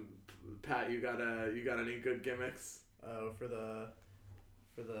 Pat, you got any good gimmicks? Oh, for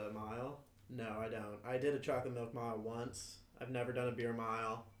the mile? No, I don't. I did a chocolate milk mile once. I've never done a beer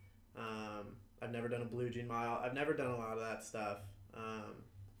mile. I've never done a blue jean mile. I've never done a lot of that stuff.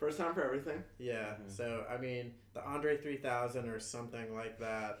 First time for everything? Yeah. Mm-hmm. So, I mean, the Andre 3000 or something like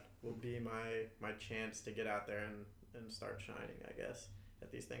that will be my chance to get out there and start shining, I guess,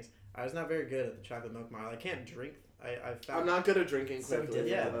 at these things. I was not very good at the chocolate milk mile. I can't drink. I'm not good at drinking So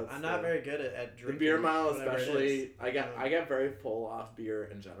quickly. Yeah, I'm not very good at drinking. The beer mile whatever it especially, is. I get very full off beer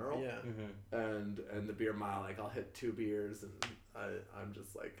in general. Yeah. Mm-hmm. And the beer mile, like I'll hit 2 beers and I'm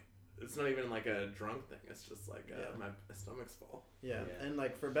just like it's not even like a drunk thing. It's just like Yeah. my stomach's full. Yeah. Yeah. And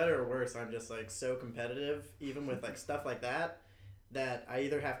like for better or worse, I'm just like so competitive, even with like stuff like that I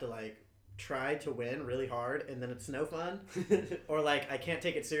either have to like try to win really hard and then it's no fun, or like I can't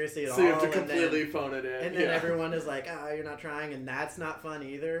take it seriously at all. So you have to and completely phone it in. then everyone is like, you're not trying, and that's not fun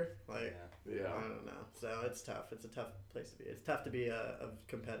either. Like, Yeah. I don't know. So it's tough. It's a tough place to be. It's tough to be a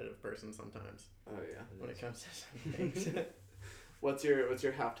competitive person sometimes Oh yeah. when it comes to some things. What's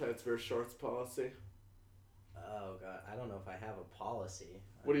your half tights versus shorts policy? Oh god, I don't know if I have a policy.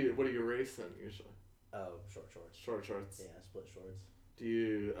 What do you race in usually? Oh, short shorts. Short shorts. Yeah, split shorts. Do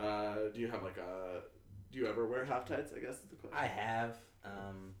you have like a do you ever wear half tights? I guess is the question. I have.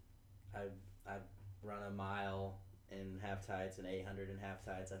 I run a mile in half tights and 800 in half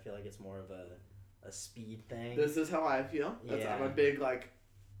tights. I feel like it's more of a speed thing. This is how I feel. Yeah. I'm a big like,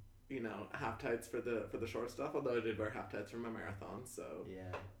 half tights for the short stuff. Although I did wear half tights for my marathon, so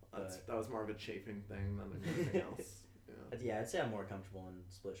Yeah. that was more of a chafing thing than anything else. Yeah, But yeah, I'd say I'm more comfortable in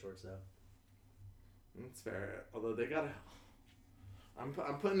split shorts though. that's fair. Although they gotta, I'm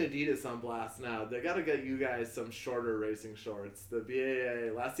putting Adidas on blast now. They gotta get you guys some shorter racing shorts. The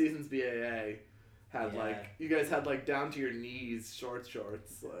BAA last season's BAA had Yeah. you guys had like down to your knees shorts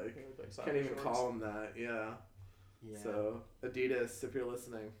like. Like Can't even call them that, yeah. Yeah. So Adidas, if you're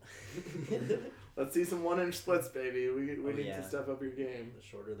listening, let's see some 1-inch splits, baby. We need yeah. to step up your game. The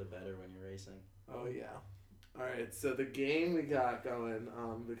shorter the better when you're racing. Oh yeah. All right. So the game we got going,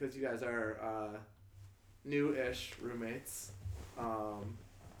 because you guys are new-ish roommates,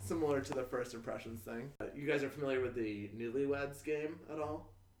 similar to the first impressions thing. You guys are familiar with the Newlyweds game at all?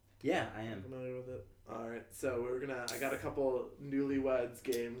 Yeah, I I'm am. familiar with it. All right. So I got a couple Newlyweds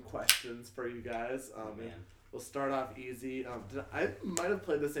game questions for you guys. Man. We'll start off easy. I might have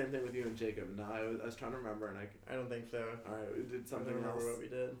played the same thing with you and Jacob. No, I was trying to remember, and I don't think so. all right, we did I something don't remember else. what we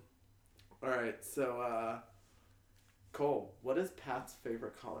did. All right, so Cole, what is Pat's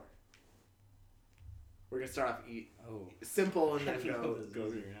favorite color? We're gonna start off Oh. simple and I then don't know go. if this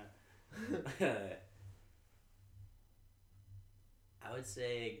is easy or not. I would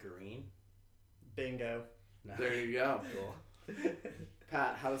say green. Bingo. No. There you go. Cool.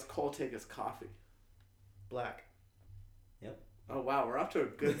 Pat, how does Cole take his coffee? Black. Oh wow, we're off to a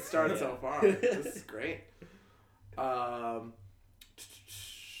good start so Yeah. far. This is great.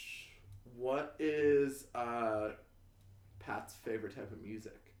 What is Pat's favorite type of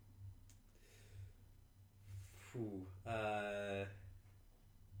music? Ooh, man,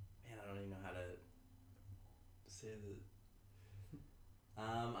 I don't even know how to say the.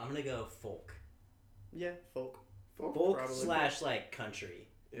 I'm gonna go folk. Yeah, folk. Folk probably. / like country.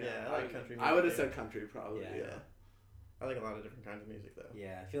 Yeah, I like country I would have music, said country probably. Yeah. Yeah. I like a lot of different kinds of music though.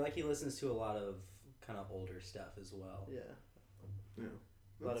 Yeah, I feel like he listens to a lot of kind of older stuff as well. Yeah. Yeah.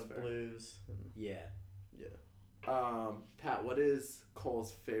 A lot That's of fair. blues. And, Yeah. yeah. Pat, what is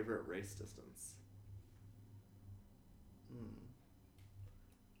Cole's favorite race distance?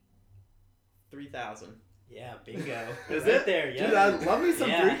 3,000. Yeah, bingo. Is Right it? there, yeah. Dude, I love me some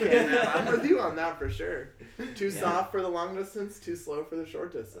Yeah. 3K, man. I'm with you on that for sure. Too Yeah. soft for the long distance, too slow for the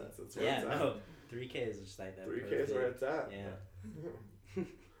short distance. That's where Yeah, it's at. no, 3K is just like that. 3K is where it's at. Yeah.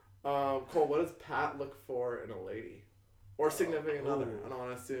 Cole, what does Pat look for in a lady? Or significant other? Ooh. I don't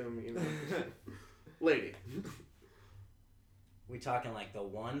want to assume, lady. We talking like the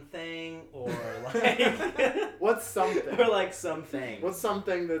one thing or like What's something? or like something. What's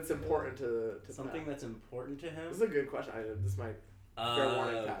something that's important to something Pat? that's important to him? This is a good question. This might fair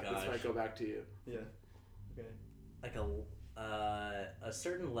warning, Pat. This might go back to you. Yeah. Okay. Like a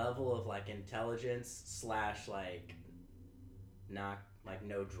certain level of like intelligence / like not like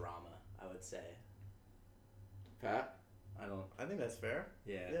no drama, I would say. Pat? I think that's fair.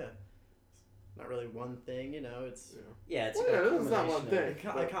 Yeah. Yeah. Not really one thing, it's Yeah, it's Well, a yeah, good this is not one combination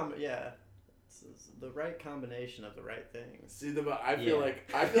thing. of- yeah. It's the right combination of the right things. See, I feel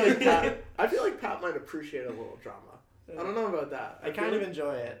Yeah. like Pat might appreciate a little drama. I don't know about that. I kind of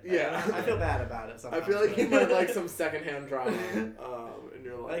enjoy it. Yeah. I feel bad about it I sometimes. feel like but- you might like some secondhand drama in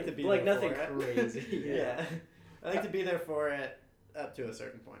your I life. like to be Like there nothing for it. crazy. Yeah. I like to be there for it up to a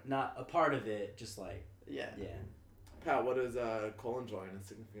certain point. Not a part of it, just like Yeah. yeah. Pat, what does Cole enjoy in a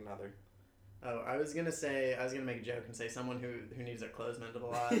significant other? Oh, I was gonna make a joke and say someone who needs their clothes mended a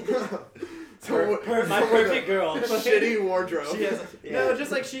lot. My perfect girl. Shitty wardrobe. She has Yeah. no,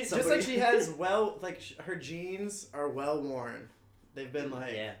 just like she Somebody- has her jeans are well worn. They've been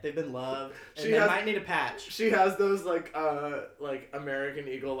like Yeah. they've been loved. And She they has- might need a patch. She has those like American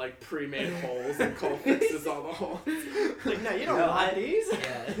Eagle like pre-made holes, and Cole fixes all the holes. Like, no, you don't No, want I- these.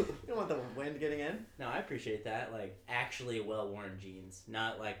 Yeah. You don't want the wind getting in. No, I appreciate that. Like, actually well-worn jeans.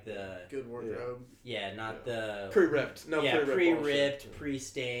 Not like the... Good wardrobe. Yeah, not the... Pre-ripped. No, yeah, pre-ripped. pre-ripped, bullshit.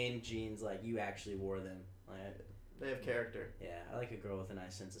 pre-stained jeans. Like, you actually wore them. Like, They have character. yeah, I like a girl with a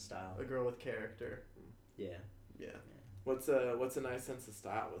nice sense of style. A girl with character. Yeah. Yeah. What's a nice sense of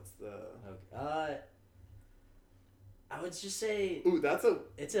style? What's the? Okay. I would just say Ooh, that's a.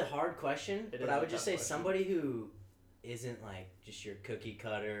 it's a hard question, It but is I a would just tough say question. somebody who isn't like just your cookie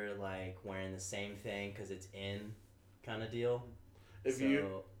cutter, like wearing the same thing because it's in, kind of deal. If So-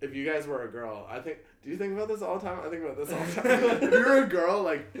 you guys were a girl, I think. Do you think about this all the time? I think about this all the time. If you were a girl,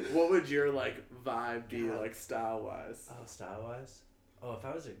 like, what would your like vibe be, God. like style wise? Oh, style wise. Oh, if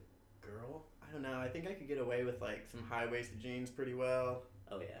I was a girl. I don't know. I think I could get away with like some high waisted jeans pretty well.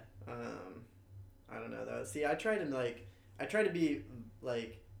 Oh yeah. I don't know though. See, I try to be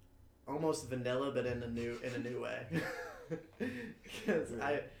like almost vanilla, but in a new way. Because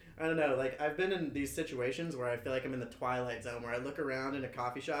I don't know. Like I've been in these situations where I feel like I'm in the twilight zone, where I look around in a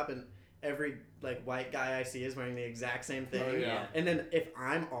coffee shop and every like white guy I see is wearing the exact same thing. Oh, yeah. And then if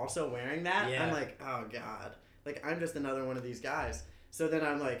I'm also wearing that, Yeah. I'm like, oh god, like I'm just another one of these guys. So then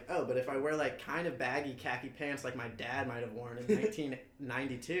I'm like, oh, but if I wear like kind of baggy khaki pants like my dad might have worn in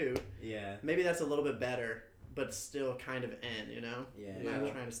 1992, Yeah. maybe that's a little bit better, but still kind of in, you know? Yeah. Yeah.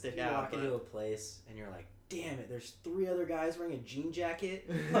 Not trying to stick You out. walk into But... a place and you're like, damn it, there's 3 other guys wearing a jean jacket.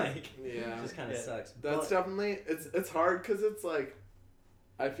 Like, Yeah. it just kind of Yeah. sucks. That's But- definitely it's hard because it's like,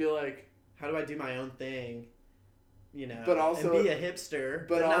 I feel like. How do I do my own thing? You know, But also- and be a hipster,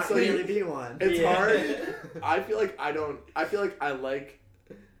 but but also not you- really be one. It's Yeah. hard. I feel like I don't. I feel like I like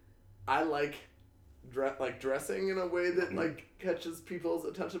dressing in a way that like catches people's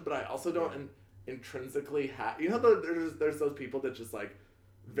attention, but I also don't intrinsically have. You know, there's those people that just like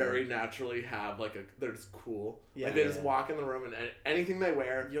very naturally have like they're just cool. Yeah. Like they just Yeah. walk in the room and anything they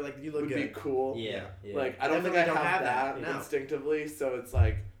wear You're like, you look would good. be cool. Yeah. Yeah. Like I don't think I Definitely have don't have that that, no. instinctively, so it's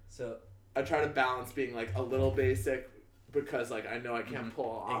like So, I try to balance being like a little basic because like I know I can't pull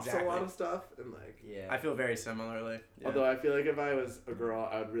off Exactly. a lot of stuff and like. yeah. I feel very similarly. Although I feel like if I was a girl,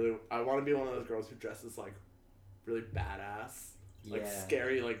 I want to be one of those girls who dresses like really badass, like Yeah.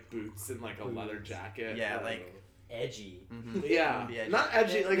 scary like boots and like a leather Boots. jacket. Yeah, and- like- edgy. Mhm. yeah, Be edgy. not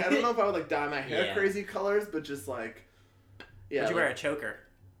edgy. Like I don't know if I would like dye my hair Yeah. crazy colors, but just like yeah. Would you wear a like, choker?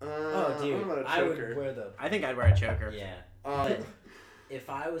 Oh, I don't dude, know about a I would choker. wear the. I think I'd wear a choker. Yeah. Um, If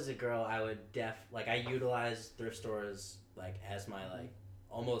I was a girl, I would I utilize thrift stores like as my like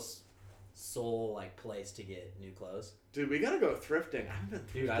almost sole like place to get new clothes. dude, we gotta go thrifting. I haven't been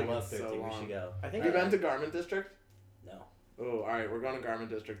thrifting Dude, I love in so thrifting. We long. should go. I think Have you I- been to Garment District? No. Oh, all right, we're going to Garment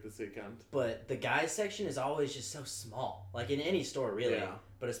District this weekend. But the guys section is always just so small. Like in any store, really. Yeah.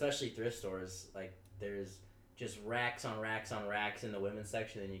 But especially thrift stores, like there's just racks on racks on racks in the women's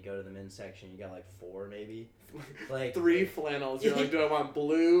section. Then you go to the men's section, you got like 4 maybe. Like 3 flannels. You're like, do I want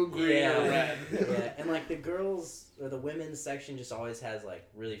blue, green, or red? Yeah, and like the girls or the women's section just always has like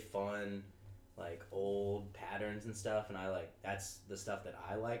really fun, like old patterns and stuff, and that's the stuff that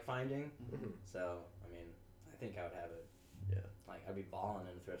I like finding. Mhm. So I mean, I think I would have it. Yeah. Like I'd be balling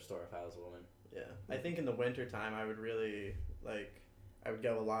in a thrift store if I was a woman. Yeah, I think in the winter time I would really I would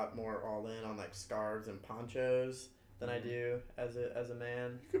go a lot more all in on like scarves and ponchos than I do as a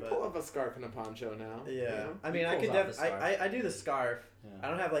man. You could but, pull off a scarf and a poncho now. yeah, you know? I mean He I pulls could off the scarf. I do the scarf. Yeah. I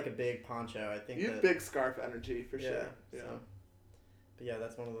don't have like a big poncho. I think You that, have big scarf energy for yeah, sure. Yeah. So, but yeah,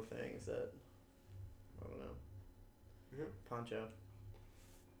 that's one of the things that I don't know. Yeah. Poncho.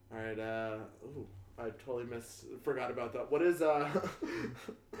 All right. Ooh, I totally forgot about that. What is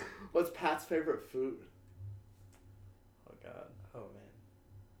what's Pat's favorite food? Oh God. Oh man.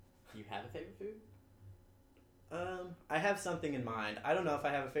 You have a favorite food? I have something in mind. I don't know if I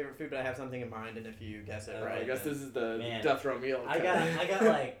have a favorite food, but I have something in mind, and if you guess it Oh, right, I guess then- this is the Man. death row meal. I got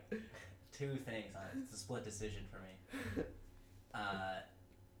like 2 things on it. It's a split decision for me.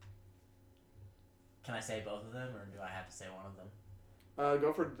 Can I say both of them, or do I have to say one of them?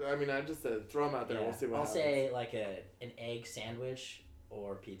 Go for. I mean, I just said throw them out there. Yeah. We'll see what I'll happens. say like an egg sandwich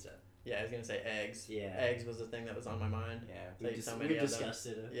or pizza. Yeah, I was gonna say eggs. Yeah. Eggs was the thing that was on my mind. Yeah, Like we've, so dis- many we've of them. discussed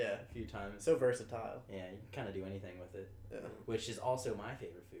it Yeah, a few times. so versatile. Yeah, you can kind of do anything with it, Yeah. which is also my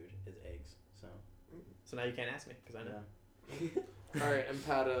favorite food is eggs. So So now you can't ask me because I know. yeah. All right, and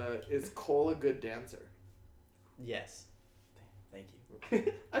Pat, is Cole a good dancer? Yes. Thank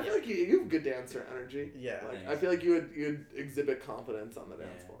you. I feel like you have good dancer energy. Yeah. Like, Thanks. I feel like you'd exhibit confidence on the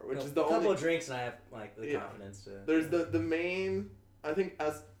dance floor, which is the couple only. of drinks and I have like the Yeah. confidence to. There's the main I think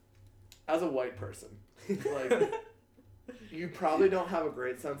as a white person, like you probably don't have a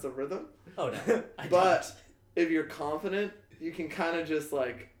great sense of rhythm. Oh no, I But don't. if you're confident, you can kind of just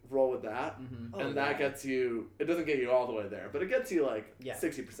like roll with that, Mm-hmm. Oh, and that yeah. gets you. It doesn't get you all the way there, but it gets you like Yeah.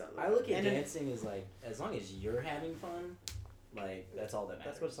 60% of the way. I look at And it- dancing as like, as long as you're having fun, like that's all that matters.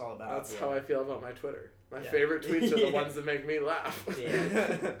 That's what it's all about. That's how I feel about my Twitter. My Yeah. favorite tweets are the Yeah. ones that make me laugh.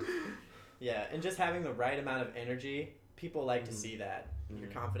 Yeah. Yeah, and just having the right amount of energy, people like to Mhm. see that. You're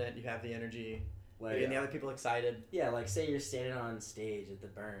Mhm. confident, you have the energy, Like, you're getting the other people excited. yeah, like say you're standing on stage at the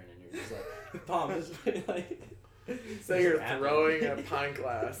Burn and you're just like, palm is like. Say you're Rapping. throwing a pint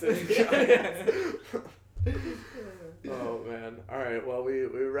glass. And oh man! All right. Well, we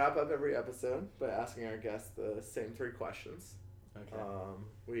wrap up every episode by asking our guests the same 3 questions. Okay.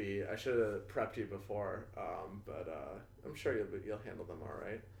 I should have prepped you before, but I'm sure you'll handle them all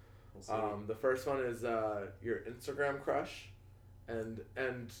right. We'll see. The first one is your Instagram crush, and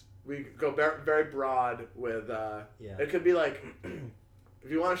we go very broad with Yeah. it could be like if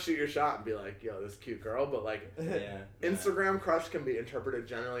you want to shoot your shot and be like, yo, this cute girl, but like Yeah. Instagram crush can be interpreted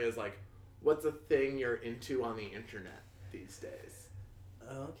generally as like what's a thing you're into on the internet these days.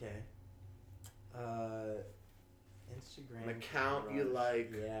 Oh, okay. Instagram. An account you crush.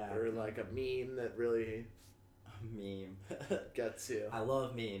 like, Yeah. or like a meme that really A meme. gets you. I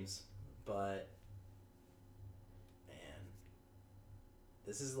love memes, but man,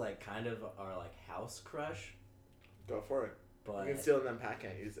 this is like kind of our like house crush. Go for it. But You can steal it and then Pat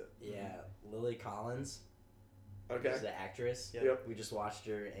can't use it. yeah, Lily Collins. Okay. She's the actress. Yep. We just watched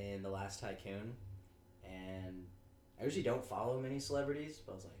her in The Last Tycoon, and I usually don't follow many celebrities,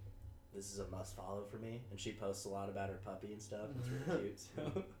 but I was like, this is a must follow for me. And she posts a lot about her puppy and stuff. It's really cute.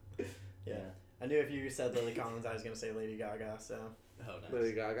 So Yeah. I knew if you said Lily Collins, I was going to say Lady Gaga, so. Oh, nice.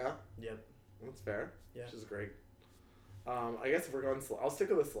 Lady Gaga. Yep. That's fair. Yeah. Which is great. I guess if we're going, I'll stick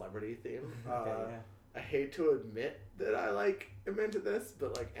with a celebrity theme. Okay, I hate to admit that I like am into this,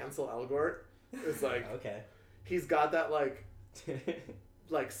 but like Ansel Elgort is like Okay. he's got that like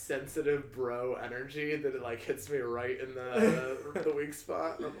sensitive bro energy that it like hits me right in the weak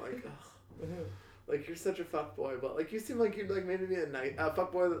spot. And I'm like, ugh. Like you're such a fuckboy, but like you seem like you'd like maybe be a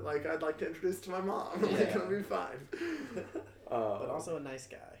fuckboy that like I'd like to introduce to my mom. Like Yeah. it'll be fine. But also a nice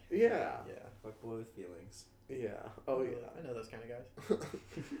guy. Yeah. Yeah. Fuckboy with feelings. Yeah. Oh yeah. I know those kind of guys.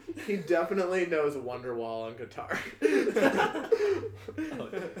 He definitely knows Wonderwall on guitar.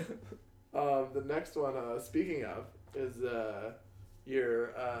 The next one, speaking of, is your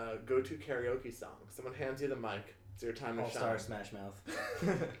go-to karaoke song. Someone hands you the mic. It's your time to All shine. Star Smash Mouth.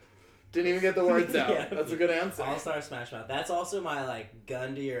 Didn't even get the words out. Yeah. That's a good answer. All Star Smash Mouth. That's also my like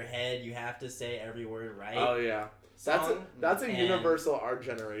gun to your head. You have to say every word right. Oh yeah. Song. That's a And- universal our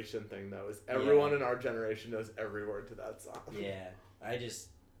generation thing though. Is everyone in our generation knows every word to that song. Yeah,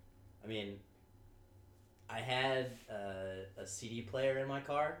 I mean, I had a CD player in my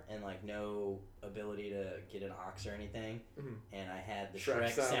car and like no ability to get an aux or anything, Mhm. and I had the Shrek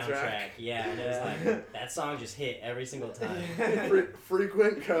Shrek soundtrack. soundtrack. Yeah, and it was Yeah. like that song just hit every single time.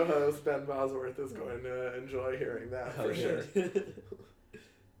 Frequent co-host Ben Bosworth is going to enjoy hearing that for Oh, sure.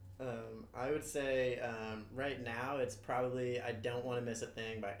 I would say right now it's probably I Don't Want to Miss a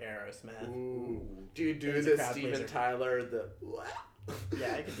Thing by Aerosmith. Ooh. Do you do It is a the crowd Steven pleaser. Tyler the?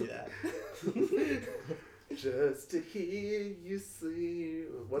 Yeah, I could do that. Just to hear you sleep.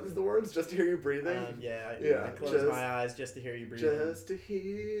 What is the words? Just to hear you breathing. Yeah, Yeah, I close just- my eyes just to hear you breathe. Just to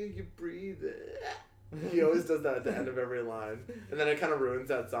hear you breathing. He always does that at the end of every line, and then it kind of ruins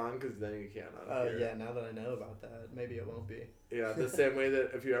that song because then you can't. Oh hear it. yeah, now that I know about that, maybe it won't be. Yeah, the same way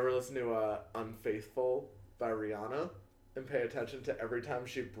that if you ever listen to "Unfaithful" by Rihanna and pay attention to every time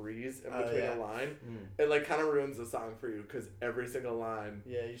she breathes in Oh, between yeah. a line, Mm. it like kind of ruins the song for you because every single line.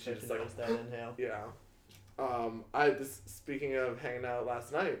 Yeah, you should Just have like- noticed that inhale. Yeah. Speaking of hanging out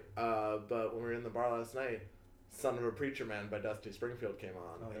last night, but when we were in the bar last night, "Son of a Preacher Man" by Dusty Springfield came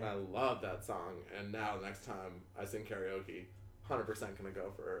on, Oh, and yeah. I love that song. And now next time I sing karaoke, 100% gonna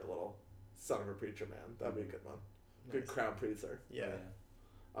go for a little "Son of a Preacher Man." That'd be a good one. Good Nice. crowd pleaser. Yeah.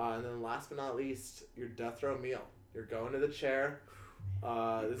 And then last but not least, your death row meal. You're going to the chair.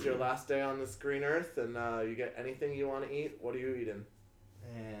 This is your last day on this green earth, and you get anything you want to eat. What are you eating?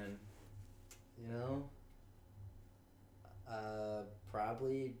 And you know,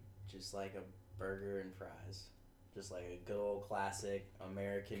 probably just like a burger and fries, just like a good old classic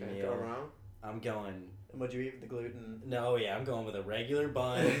American Can't meal. go wrong. I'm going. And would you eat with the gluten? No, yeah, I'm going with a regular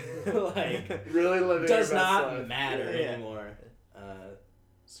bun. Like, Really living does your best not life. matter Yeah. anymore.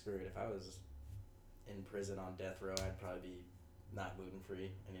 Screw it. If I was in prison on death row, I'd probably be not gluten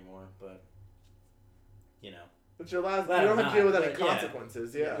free anymore. But you know, It's your last. Well, you don't have to deal with any but yeah.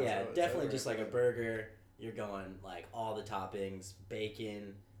 consequences. Yeah. Yeah, so definitely it's just like a over. burger. You're going like all the toppings,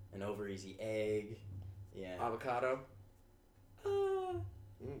 bacon, an over easy egg. Yeah. Avocado.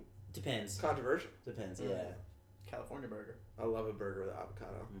 Depends. Controversial. Depends. Mm. Yeah. California burger. I love a burger with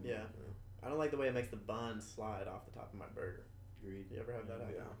avocado. Mhm. Yeah. I don't like the way it makes the bun slide off the top of my burger. Agreed. You ever have that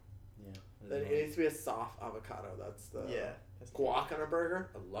happen? Yeah. Yeah. Then it needs to be a soft avocado. That's the Yeah. guac on a burger.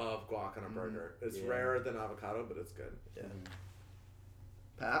 I love guac on a burger. It's Yeah. rarer than avocado, but it's good. Yeah. Mhm.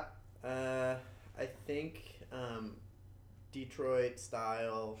 Pat. I think Detroit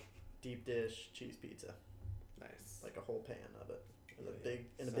style deep dish cheese pizza, Nice. like a whole pan of it, in a Yeah. big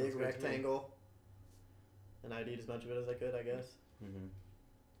Sounds big good to me. rectangle. And I'd eat as much of it as I could, I guess. Mhm.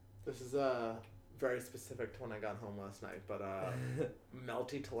 This is very specific to when I got home last night, but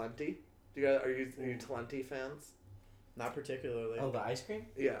melty Talenti. Do you guys are you Talenti fans? Not particularly. Oh, the ice cream?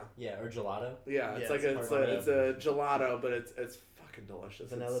 Yeah. Yeah, or gelato. Yeah, it's Yeah, like it's it's a gelato, but it's fucking delicious.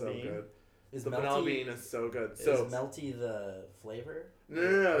 Vanilla it's so bean? good. Is The melty, vanilla bean is so good. is So melty the flavor?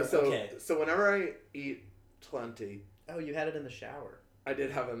 no. Or- So okay. so whenever I eat Talenti, Oh, you had it in the shower. I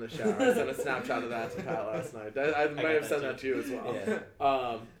did have it in the shower. I sent a Snapchat of that to Pat last night. I might got have that sent too. that to you as well. Yeah. It's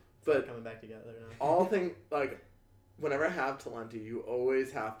all But coming back together now. all thing like whenever I have Talenti, you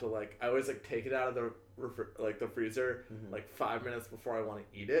always have to like I always like take it out of the the freezer Mhm. like 5 minutes before I want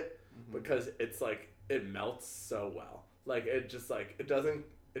to eat it because it's like it melts so well. Like it just like it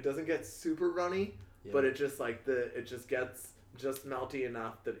doesn't get super runny, Yeah. but it just like it just gets just melty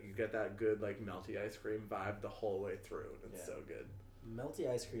enough that you get that good like melty ice cream vibe the whole way through. And it's Yeah. so good. Melty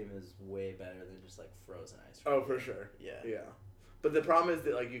ice cream is way better than just like frozen ice cream. Oh, for sure. Yeah. Yeah. But the problem is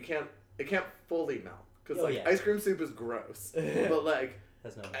that like it can't fully melt because Oh, like yeah. ice cream soup is gross. But like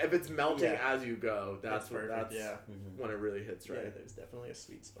That's no. if it's melting Yeah. as you go, that's It's when perfect, that's yeah. Mhm. when it really hits Yeah, right. there's definitely a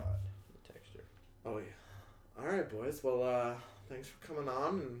sweet spot in the texture. Oh yeah. All right, boys. Well, thanks for coming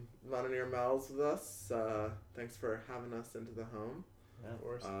on and running your mouths with us. Thanks for having us into the home. Yeah. Of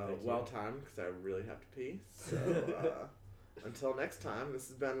course. Thank Well you. timed because I really have to pee. So until next time, this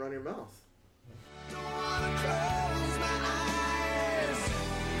has been Run Your Mouth. Don't wanna close my eyes.